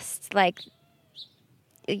easy rest, like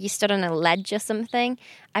you stood on a ledge or something,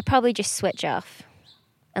 I probably just switch off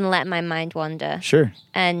and let my mind wander. Sure.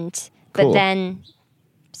 But then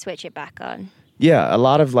switch it back on. Yeah, a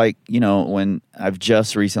lot of when I've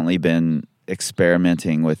just recently been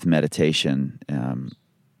experimenting with meditation,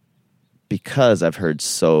 because I've heard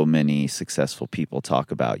so many successful people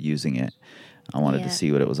talk about using it. I wanted to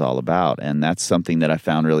see what it was all about. And that's something that I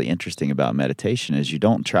found really interesting about meditation is you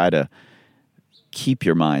don't try to keep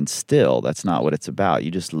your mind still. That's not what it's about.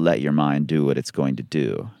 You just let your mind do what it's going to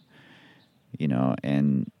do,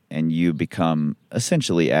 and you become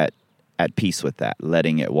essentially at peace with that,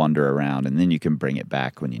 letting it wander around, and then you can bring it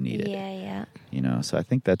back when you need it. Yeah. So I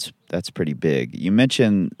think that's pretty big. You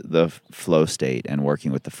mentioned the flow state and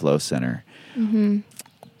working with the flow center. Mm-hmm.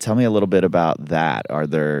 Tell me a little bit about that. Are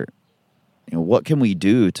there, what can we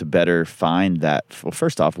do to better find that? Well,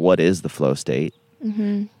 first off, what is the flow state?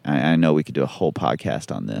 Mm-hmm. I know we could do a whole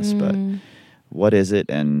podcast on this, but what is it,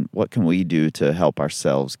 and what can we do to help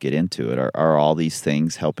ourselves get into it? Are all these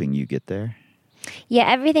things helping you get there? Yeah,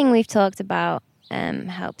 everything we've talked about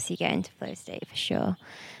helps you get into flow state for sure.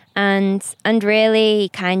 And really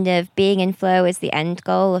kind of being in flow is the end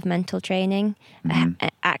goal of mental training. Mm-hmm.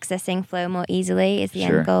 Accessing flow more easily is the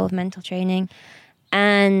Sure. end goal of mental training.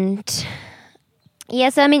 And yeah,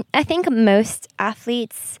 so I mean, I think most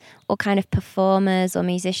athletes or kind of performers or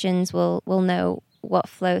musicians will know what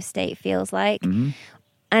flow state feels like,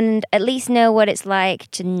 and at least know what it's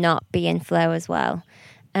like to not be in flow as well.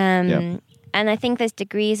 Yep. And I think there's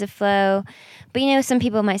degrees of flow, but some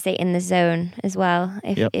people might say in the zone as well,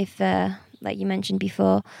 if like you mentioned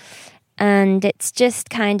before. And it's just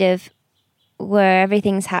kind of where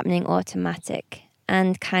everything's happening automatic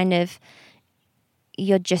and kind of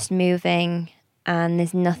you're just moving and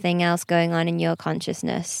there's nothing else going on in your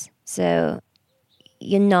consciousness. So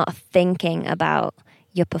you're not thinking about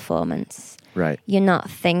your performance. Right. You're not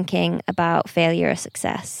thinking about failure or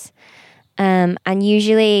success. And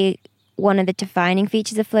usually one of the defining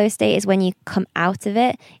features of flow state is when you come out of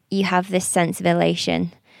it, you have this sense of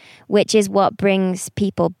elation, which is what brings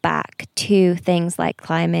people back to things like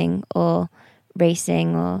climbing or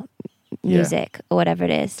racing or music or whatever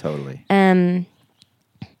it is. Totally. And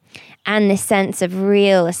this sense of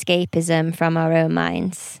real escapism from our own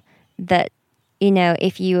minds that,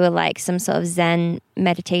 if you were like some sort of Zen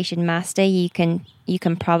meditation master, you can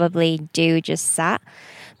probably do just sat.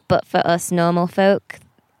 But for us normal folk,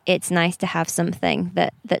 it's nice to have something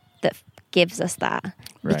that gives us that.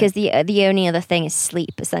 Right. Because the only other thing is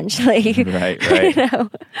sleep, essentially. Right.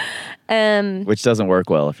 Which doesn't work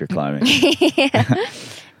well if you're climbing.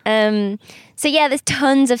 So yeah, there's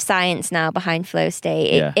tons of science now behind flow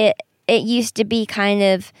state. It used to be kind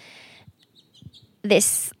of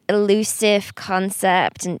this elusive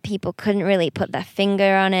concept and people couldn't really put their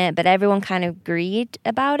finger on it, but everyone kind of agreed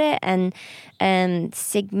about it. And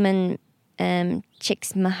Sigmund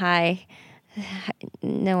Csikszentmihalyi,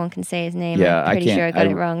 no one can say his name. Yeah, I'm pretty sure I got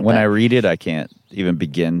it wrong. When I read it, I can't even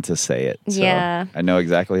begin to say it. So Yeah. I know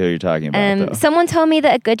exactly who you're talking about, though. Someone told me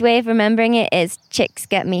that a good way of remembering it is chicks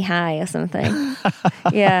get me high or something.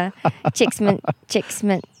 Yeah. Chicks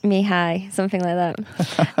me high, something like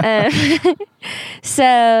that. So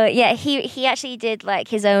yeah, he actually did like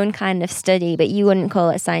his own kind of study, but you wouldn't call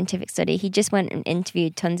it a scientific study. He just went and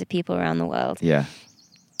interviewed tons of people around the world. Yeah.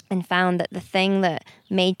 And found that the thing that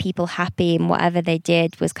made people happy in whatever they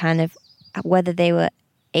did was kind of whether they were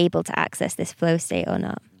able to access this flow state or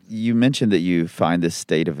not. You mentioned that you find this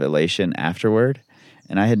state of elation afterward,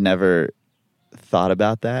 and I had never thought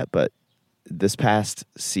about that, but this past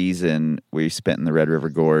season we spent in the Red River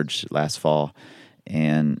Gorge last fall,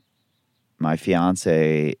 and my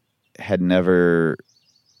fiance had never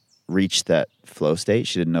reached that flow state.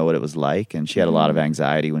 She didn't know what it was like, and she had a lot of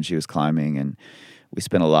anxiety when she was climbing, and we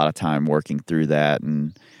spent a lot of time working through that.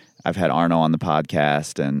 And I've had Arno on the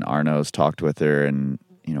podcast, and Arno's talked with her, and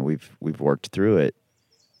we've worked through it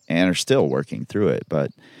and are still working through it.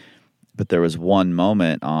 But there was one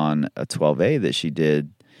moment on a 12A that she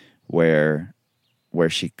did where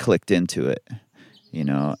she clicked into it,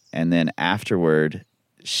 and then afterward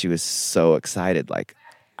she was so excited, like,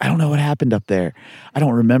 I don't know what happened up there. I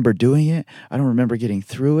don't remember doing it. I don't remember getting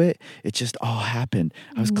through it. It just all happened.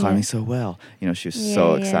 I was climbing so well. She was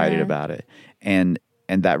so excited about it. And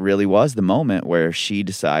that really was the moment where she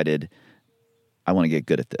decided, I want to get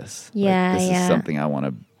good at this. This is something I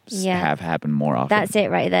want to have happen more often. That's it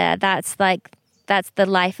right there. That's the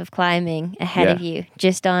life of climbing ahead of you,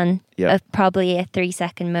 just on probably a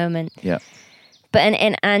 3-second moment. Yeah. But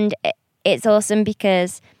and it's awesome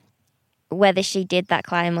because whether she did that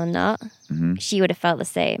climb or not, she would have felt the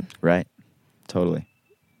same. Right. Totally.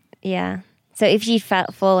 Yeah. So if she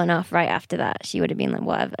felt fallen off right after that, she would have been like,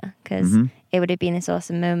 whatever, because it would have been this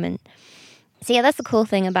awesome moment. So yeah, that's the cool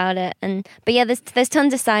thing about it. But yeah, there's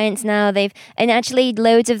tons of science now. And actually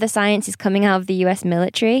loads of the science is coming out of the US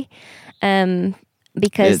military.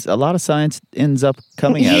 Because a lot of science ends up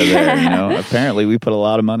coming out of there, Apparently we put a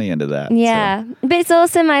lot of money into that. Yeah. So. But it's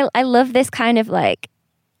awesome. I love this kind of like,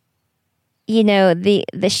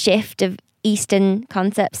 the shift of Eastern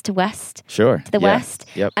concepts to the West.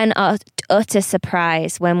 Yep. And utter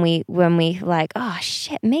surprise when we like, oh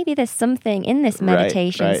shit, maybe there's something in this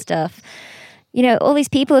meditation stuff. You know, all these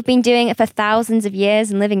people have been doing it for thousands of years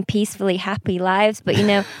and living peacefully, happy lives. But, you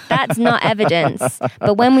know, that's not evidence.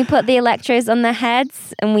 But when we put the electrodes on their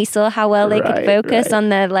heads and we saw how well they could focus on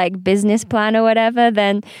their, like, business plan or whatever,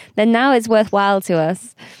 then now it's worthwhile to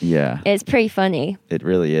us. Yeah. It's pretty funny. It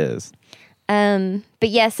really is. But,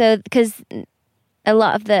 yeah, so because a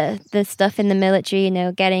lot of the stuff in the military, you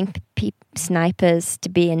know, getting snipers to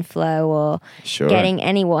be in flow or getting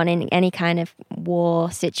anyone in any kind of war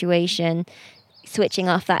situation, switching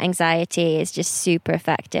off that anxiety is just super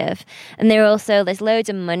effective. And there's loads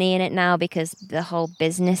of money in it now because the whole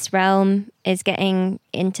business realm is getting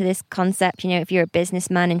into this concept. You know, if you're a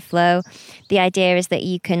businessman in flow, the idea is that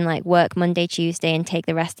you can like work Monday, Tuesday and take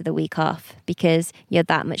the rest of the week off because you're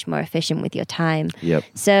that much more efficient with your time. Yep.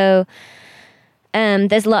 So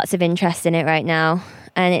there's lots of interest in it right now,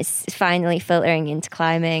 and it's finally filtering into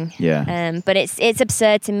climbing. Yeah. But it's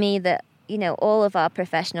absurd to me that, you know, all of our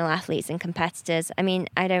professional athletes and competitors, I mean,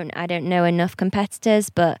 I don't know enough competitors,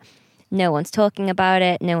 but no one's talking about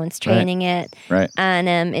it, no one's training it. Right.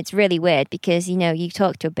 And it's really weird because, you know, you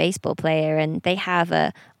talk to a baseball player and they have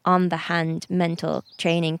a on-the-hand mental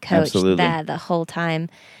training coach there the whole time,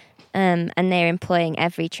 and they're employing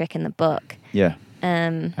every trick in the book. Yeah.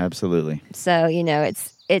 Absolutely. So, you know,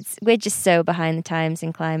 we're just so behind the times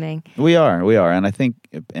in climbing. We are. And I think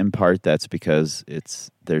in part that's because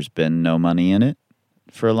there's been no money in it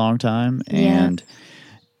for a long time. And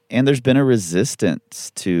there's been a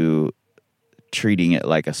resistance to treating it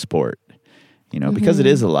like a sport, you know, because it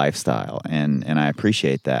is a lifestyle. And I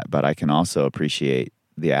appreciate that, but I can also appreciate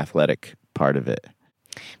the athletic part of it.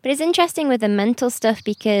 But it's interesting with the mental stuff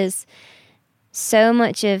because so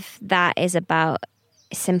much of that is about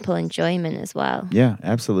simple enjoyment as well. Yeah,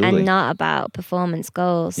 absolutely. And not about performance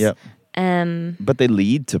goals. Yep. But they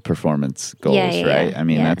lead to performance goals, right? I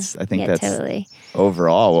mean, I think that's totally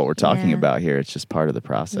overall what we're talking about here. It's just part of the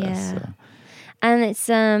process. Yeah. So.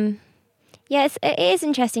 And it is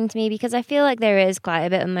interesting to me because I feel like there is quite a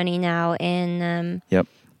bit of money now in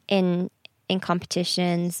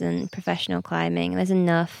competitions and professional climbing. There's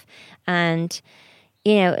enough, and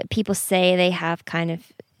you know, people say they have kind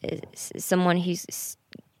of someone who's,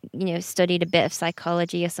 you know, studied a bit of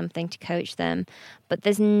psychology or something to coach them, but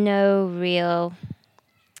there's no real.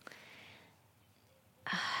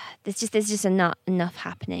 There's just not enough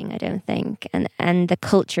happening, I don't think, and the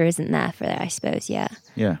culture isn't there for it, I suppose. Yeah.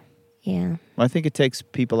 Yeah. Yeah. Well, I think it takes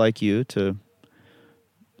people like you to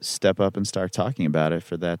step up and start talking about it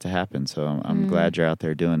for that to happen. So I'm glad you're out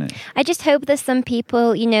there doing it. I just hope there's some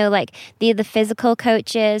people, you know, like the physical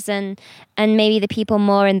coaches and maybe the people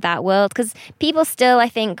more in that world, because people still, I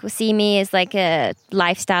think, see me as like a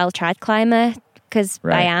lifestyle trad climber because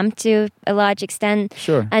I am to a large extent.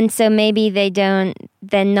 Sure. And so maybe they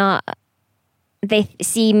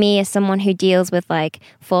see me as someone who deals with like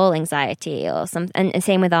fall anxiety or something, and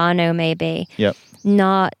same with Arno maybe. Yep.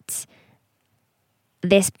 Not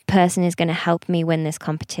this person is going to help me win this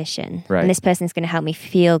competition. Right. And this person is going to help me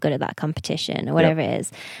feel good at that competition or whatever it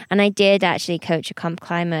is. And I did actually coach a comp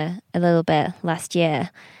climber a little bit last year,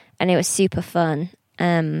 and it was super fun.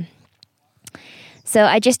 So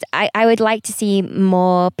I would like to see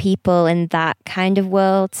more people in that kind of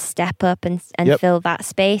world step up and fill that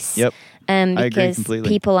space. Yep. Because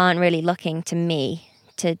people aren't really looking to me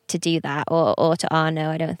to do that or to Arno,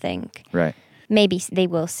 I don't think. Right. Maybe they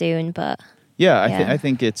will soon, but... Yeah, I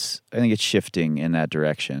think it's shifting in that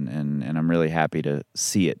direction, and I'm really happy to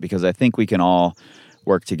see it because I think we can all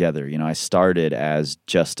work together. You know, I started as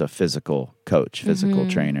just a physical coach, physical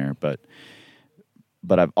trainer, but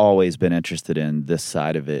I've always been interested in this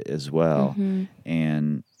side of it as well,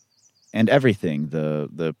 and everything,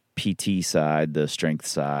 the PT side, the strength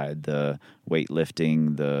side, the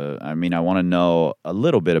weightlifting, I want to know a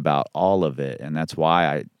little bit about all of it, and that's why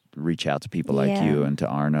I reach out to people like you and to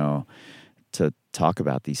Arno to talk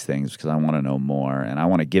about these things, because I want to know more, and I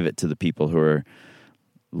want to give it to the people who are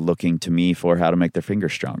looking to me for how to make their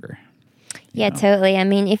fingers stronger. Yeah, totally. I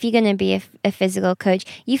mean, if you're going to be a physical coach,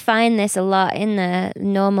 you find this a lot in the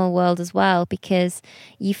normal world as well, because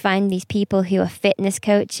you find these people who are fitness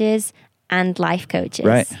coaches and life coaches.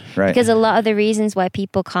 Right. Because a lot of the reasons why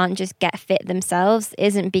people can't just get fit themselves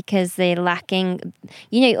isn't because they're lacking,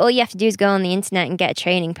 you know, all you have to do is go on the internet and get a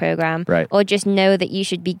training program. Right. Or just know that you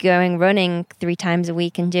should be going running 3 times a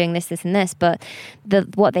week and doing this, and this. But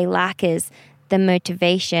what they lack is the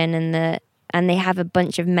motivation and they have a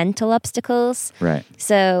bunch of mental obstacles. Right.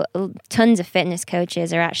 So tons of fitness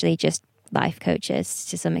coaches are actually just life coaches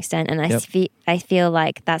to some extent, and Yep. I feel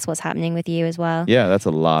like that's what's happening with you as well. Yeah, that's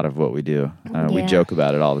a lot of what we do. We Yeah. joke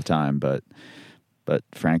about it all the time, but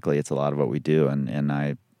frankly, it's a lot of what we do, and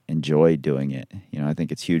I enjoy doing it. I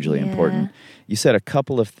think it's hugely important. You said a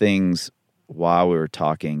couple of things while we were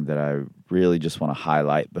talking that I really just want to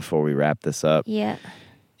highlight before we wrap this up. Yeah.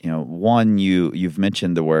 One, you've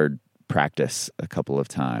mentioned the word practice a couple of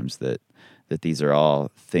times, that these are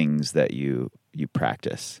all things that you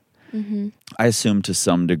practice. Mm-hmm. I assume to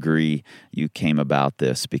some degree you came about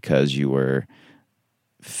this because you were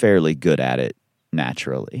fairly good at it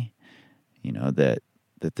naturally.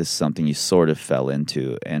 That this is something you sort of fell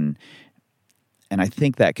into, and I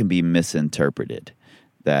think that can be misinterpreted,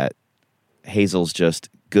 that Hazel's just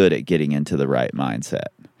good at getting into the right mindset.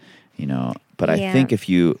 But I Yeah. think if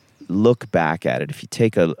you look back at it, if you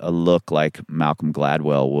take a look like Malcolm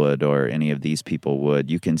Gladwell would, or any of these people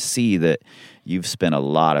would, you can see that you've spent a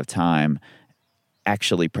lot of time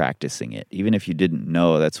actually practicing it. Even if you didn't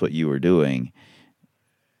know that's what you were doing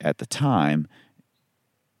at the time,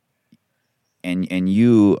 and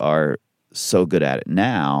you are so good at it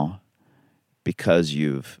now because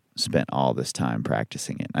you've spent all this time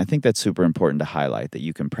practicing it. And I think that's super important to highlight, that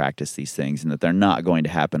you can practice these things and that they're not going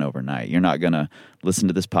to happen overnight. You're not going to listen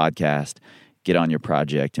to this podcast, get on your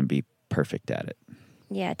project, and be perfect at it.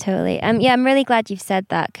 Yeah, totally. I'm really glad you've said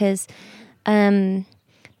that, because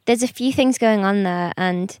there's a few things going on there,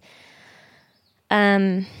 and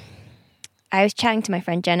I was chatting to my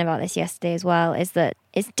friend Jen about this yesterday as well, is that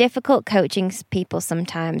it's difficult coaching people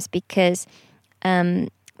sometimes because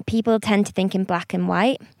people tend to think in black and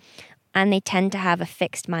white, and they tend to have a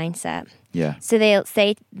fixed mindset. Yeah. So they'll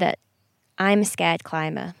say that I'm a scared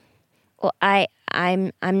climber, or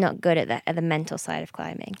I'm not good at the mental side of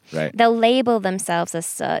climbing. Right. They'll label themselves as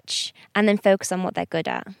such and then focus on what they're good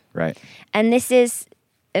at. Right. And this is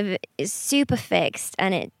super fixed,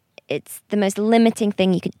 and it's the most limiting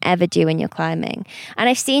thing you can ever do in your climbing. And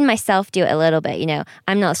I've seen myself do it a little bit.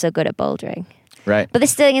 I'm not so good at bouldering. Right. But the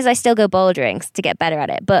thing is, I still go bouldering to get better at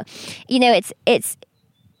it. But,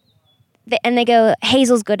 and they go,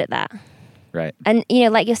 Hazel's good at that. Right. And,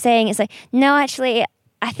 like you're saying, it's like, no, actually,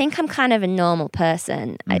 I think I'm kind of a normal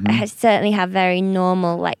person. Mm-hmm. I certainly have very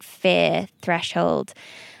normal, fear threshold.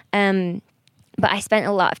 But I spent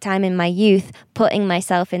a lot of time in my youth putting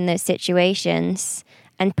myself in those situations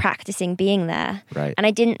and practicing being there. Right. And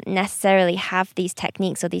I didn't necessarily have these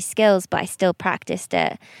techniques or these skills, but I still practiced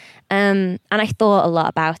it. And I thought a lot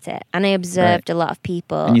about it, and I observed a lot of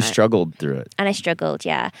people. And you struggled through it. And I struggled,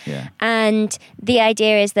 yeah. Yeah. And the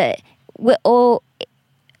idea is that we're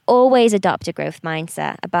always adopt a growth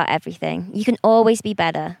mindset about everything. You can always be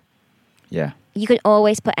better. Yeah. You can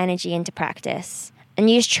always put energy into practice. And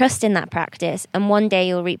you just trust in that practice, and one day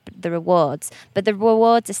you'll reap the rewards. But the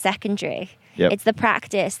rewards are secondary. Yep. It's the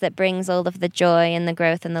practice that brings all of the joy and the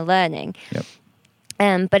growth and the learning. Yep.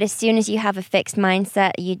 But as soon as you have a fixed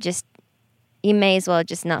mindset, you may as well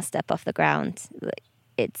just not step off the ground.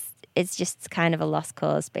 It's just kind of a lost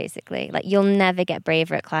cause, basically. You'll never get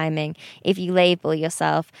braver at climbing if you label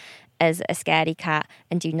yourself as a scaredy cat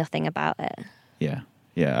and do nothing about it. Yeah.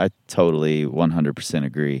 Yeah, I totally 100%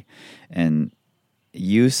 agree. And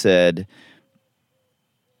you said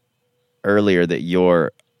earlier that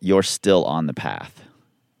you're still on the path.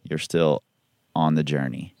 You're still on the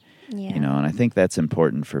journey. Yeah. And I think that's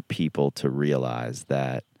important for people to realize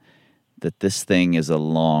that this thing is a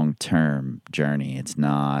long-term journey. It's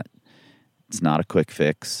not a quick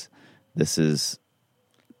fix. This is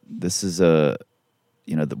a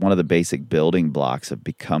one of the basic building blocks of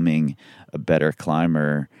becoming a better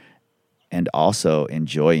climber, and also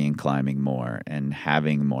enjoying climbing more and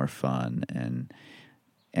having more fun,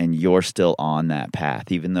 and you're still on that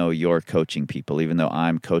path. Even though you're coaching people, even though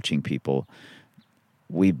I'm coaching people,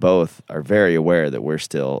 we both are very aware that we're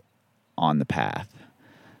still on the path.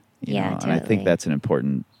 You know? Totally. And I think that's an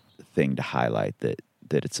important thing to highlight, that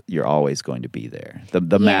you're always going to be there.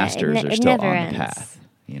 The masters are still on the path.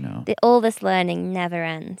 All this learning never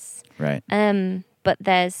ends. Right. But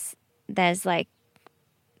there's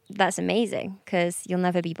that's amazing, because you'll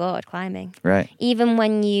never be bored climbing. Right. Even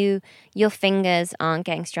when your fingers aren't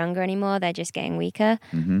getting stronger anymore, they're just getting weaker.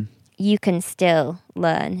 Mm-hmm. You can still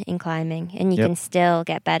learn in climbing, and you can still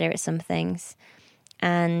get better at some things.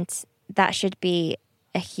 And that should be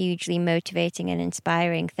a hugely motivating and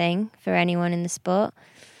inspiring thing for anyone in the sport.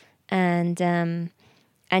 And the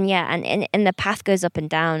path goes up and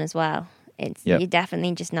down as well. You're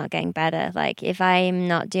definitely just not getting better. If I'm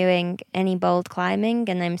not doing any bold climbing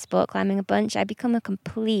and I'm sport climbing a bunch, I become a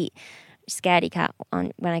complete scaredy cat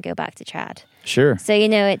when I go back to trad. Sure. So,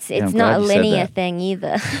 it's I'm not glad a you said linear that. thing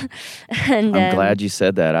either. And I'm glad you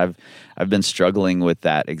said that. I've been struggling with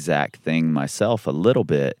that exact thing myself a little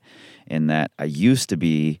bit, in that I used to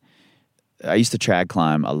trad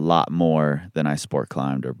climb a lot more than I sport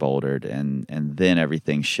climbed or bouldered, and then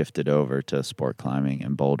everything shifted over to sport climbing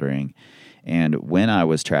and bouldering. And when I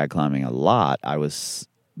was trad climbing a lot, I was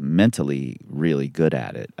mentally really good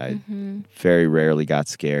at it. I very rarely got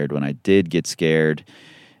scared. When I did get scared,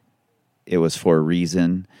 it was for a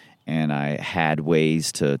reason, and I had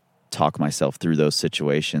ways to talk myself through those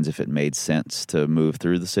situations if it made sense to move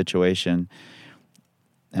through the situation.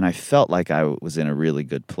 And I felt like I was in a really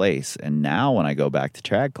good place. And now when I go back to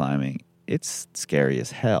trad climbing, it's scary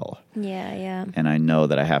as hell. Yeah. And I know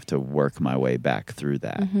that I have to work my way back through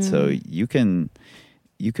that. So you can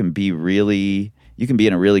be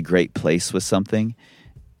in a really great place with something,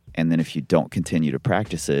 and then if you don't continue to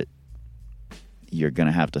practice it, you're going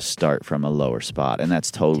to have to start from a lower spot, and that's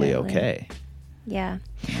totally okay. Yeah.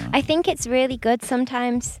 I think it's really good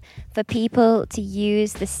sometimes for people to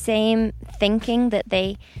use the same thinking that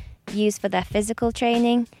they use for their physical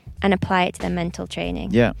training and apply it to their mental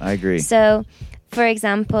training. Yeah, I agree. So, for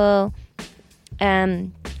example,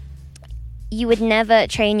 you would never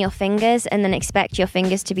train your fingers and then expect your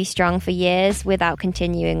fingers to be strong for years without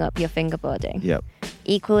continuing up your fingerboarding. Yep.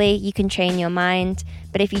 Equally, you can train your mind,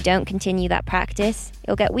 but if you don't continue that practice,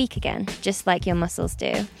 you'll get weak again, just like your muscles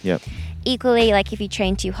do. Yep. Equally, like if you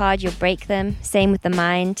train too hard, you'll break them. Same with the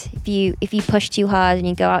mind. If you push too hard and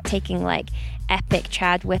you go out taking like epic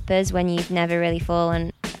trad whippers when you've never really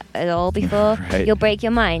fallen at all before, Right. You'll break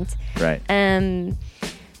your mind. Right. And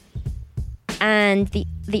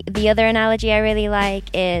the other analogy I really like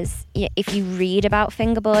is if you read about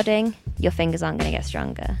fingerboarding, your fingers aren't going to get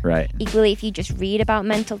stronger. Right. Equally, if you just read about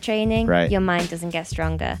mental training, Right. your mind doesn't get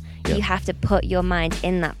stronger. Yep. You have to put your mind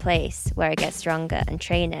in that place where it gets stronger and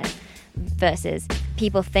train it. Versus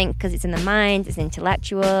people think because it's in the mind, it's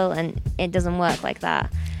intellectual, and it doesn't work like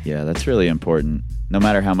that. Yeah, that's really important. No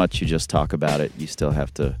matter how much you just talk about it, you still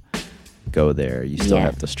have to go there. You still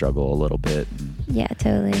have to struggle a little bit and Yeah,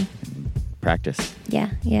 totally. practice. Yeah,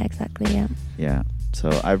 exactly, yeah. Yeah. So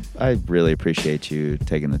I really appreciate you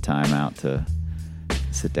taking the time out to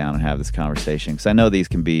sit down and have this conversation, because I know these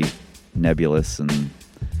can be nebulous, and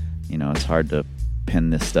it's hard to pin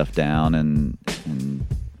this stuff down and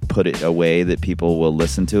put it a way that people will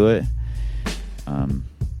listen to it.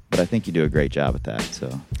 But I think you do a great job at that.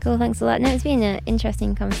 So Cool, thanks a lot. No, it's been an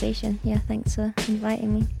interesting conversation. Yeah, thanks for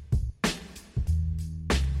inviting me.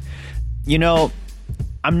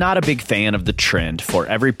 I'm not a big fan of the trend for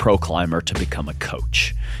every pro climber to become a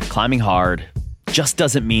coach. Climbing hard just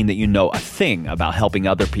doesn't mean that you know a thing about helping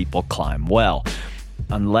other people climb well.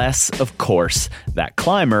 Unless, of course, that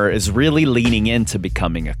climber is really leaning into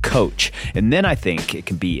becoming a coach. And then I think it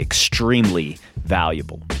can be extremely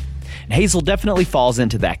valuable. And Hazel definitely falls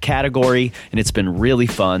into that category, and it's been really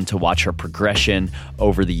fun to watch her progression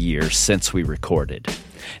over the years since we recorded.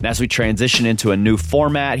 And as we transition into a new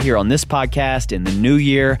format here on this podcast in the new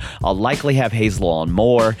year, I'll likely have Hazel on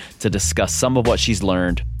more to discuss some of what she's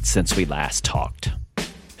learned since we last talked.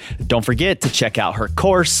 Don't forget to check out her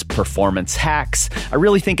course, Performance Hacks. I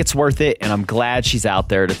really think it's worth it, and I'm glad she's out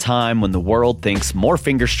there at a time when the world thinks more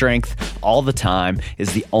finger strength all the time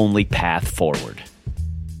is the only path forward.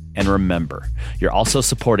 And remember, you're also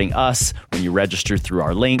supporting us when you register through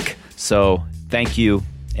our link, so thank you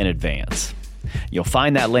in advance. You'll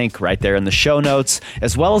find that link right there in the show notes,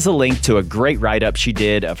 as well as a link to a great write-up she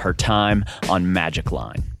did of her time on Magic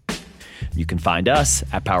Line. You can find us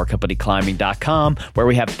at powercompanyclimbing.com, where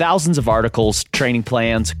we have thousands of articles, training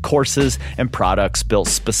plans, courses, and products built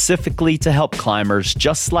specifically to help climbers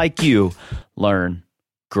just like you learn,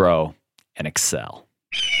 grow, and excel.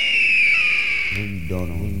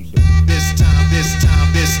 This time, this time,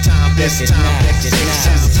 this time, this time,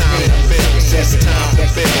 this time to build, this time to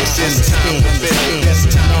build, this time to build, this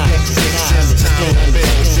time, this time to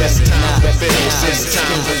build, this time to build, this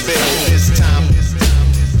time to build, this time,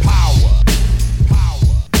 power,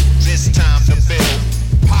 this time to build,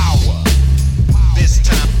 power, this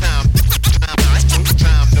time to build, power, this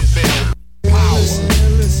time to build, power.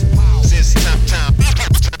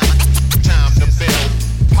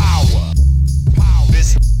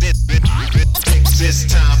 This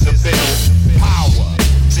time to build power.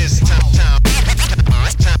 This time to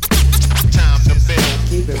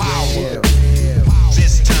build power.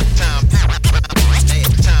 This time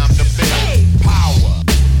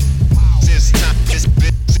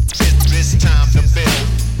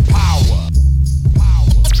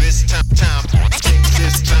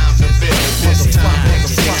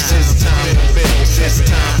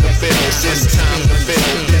It's time to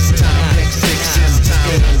build.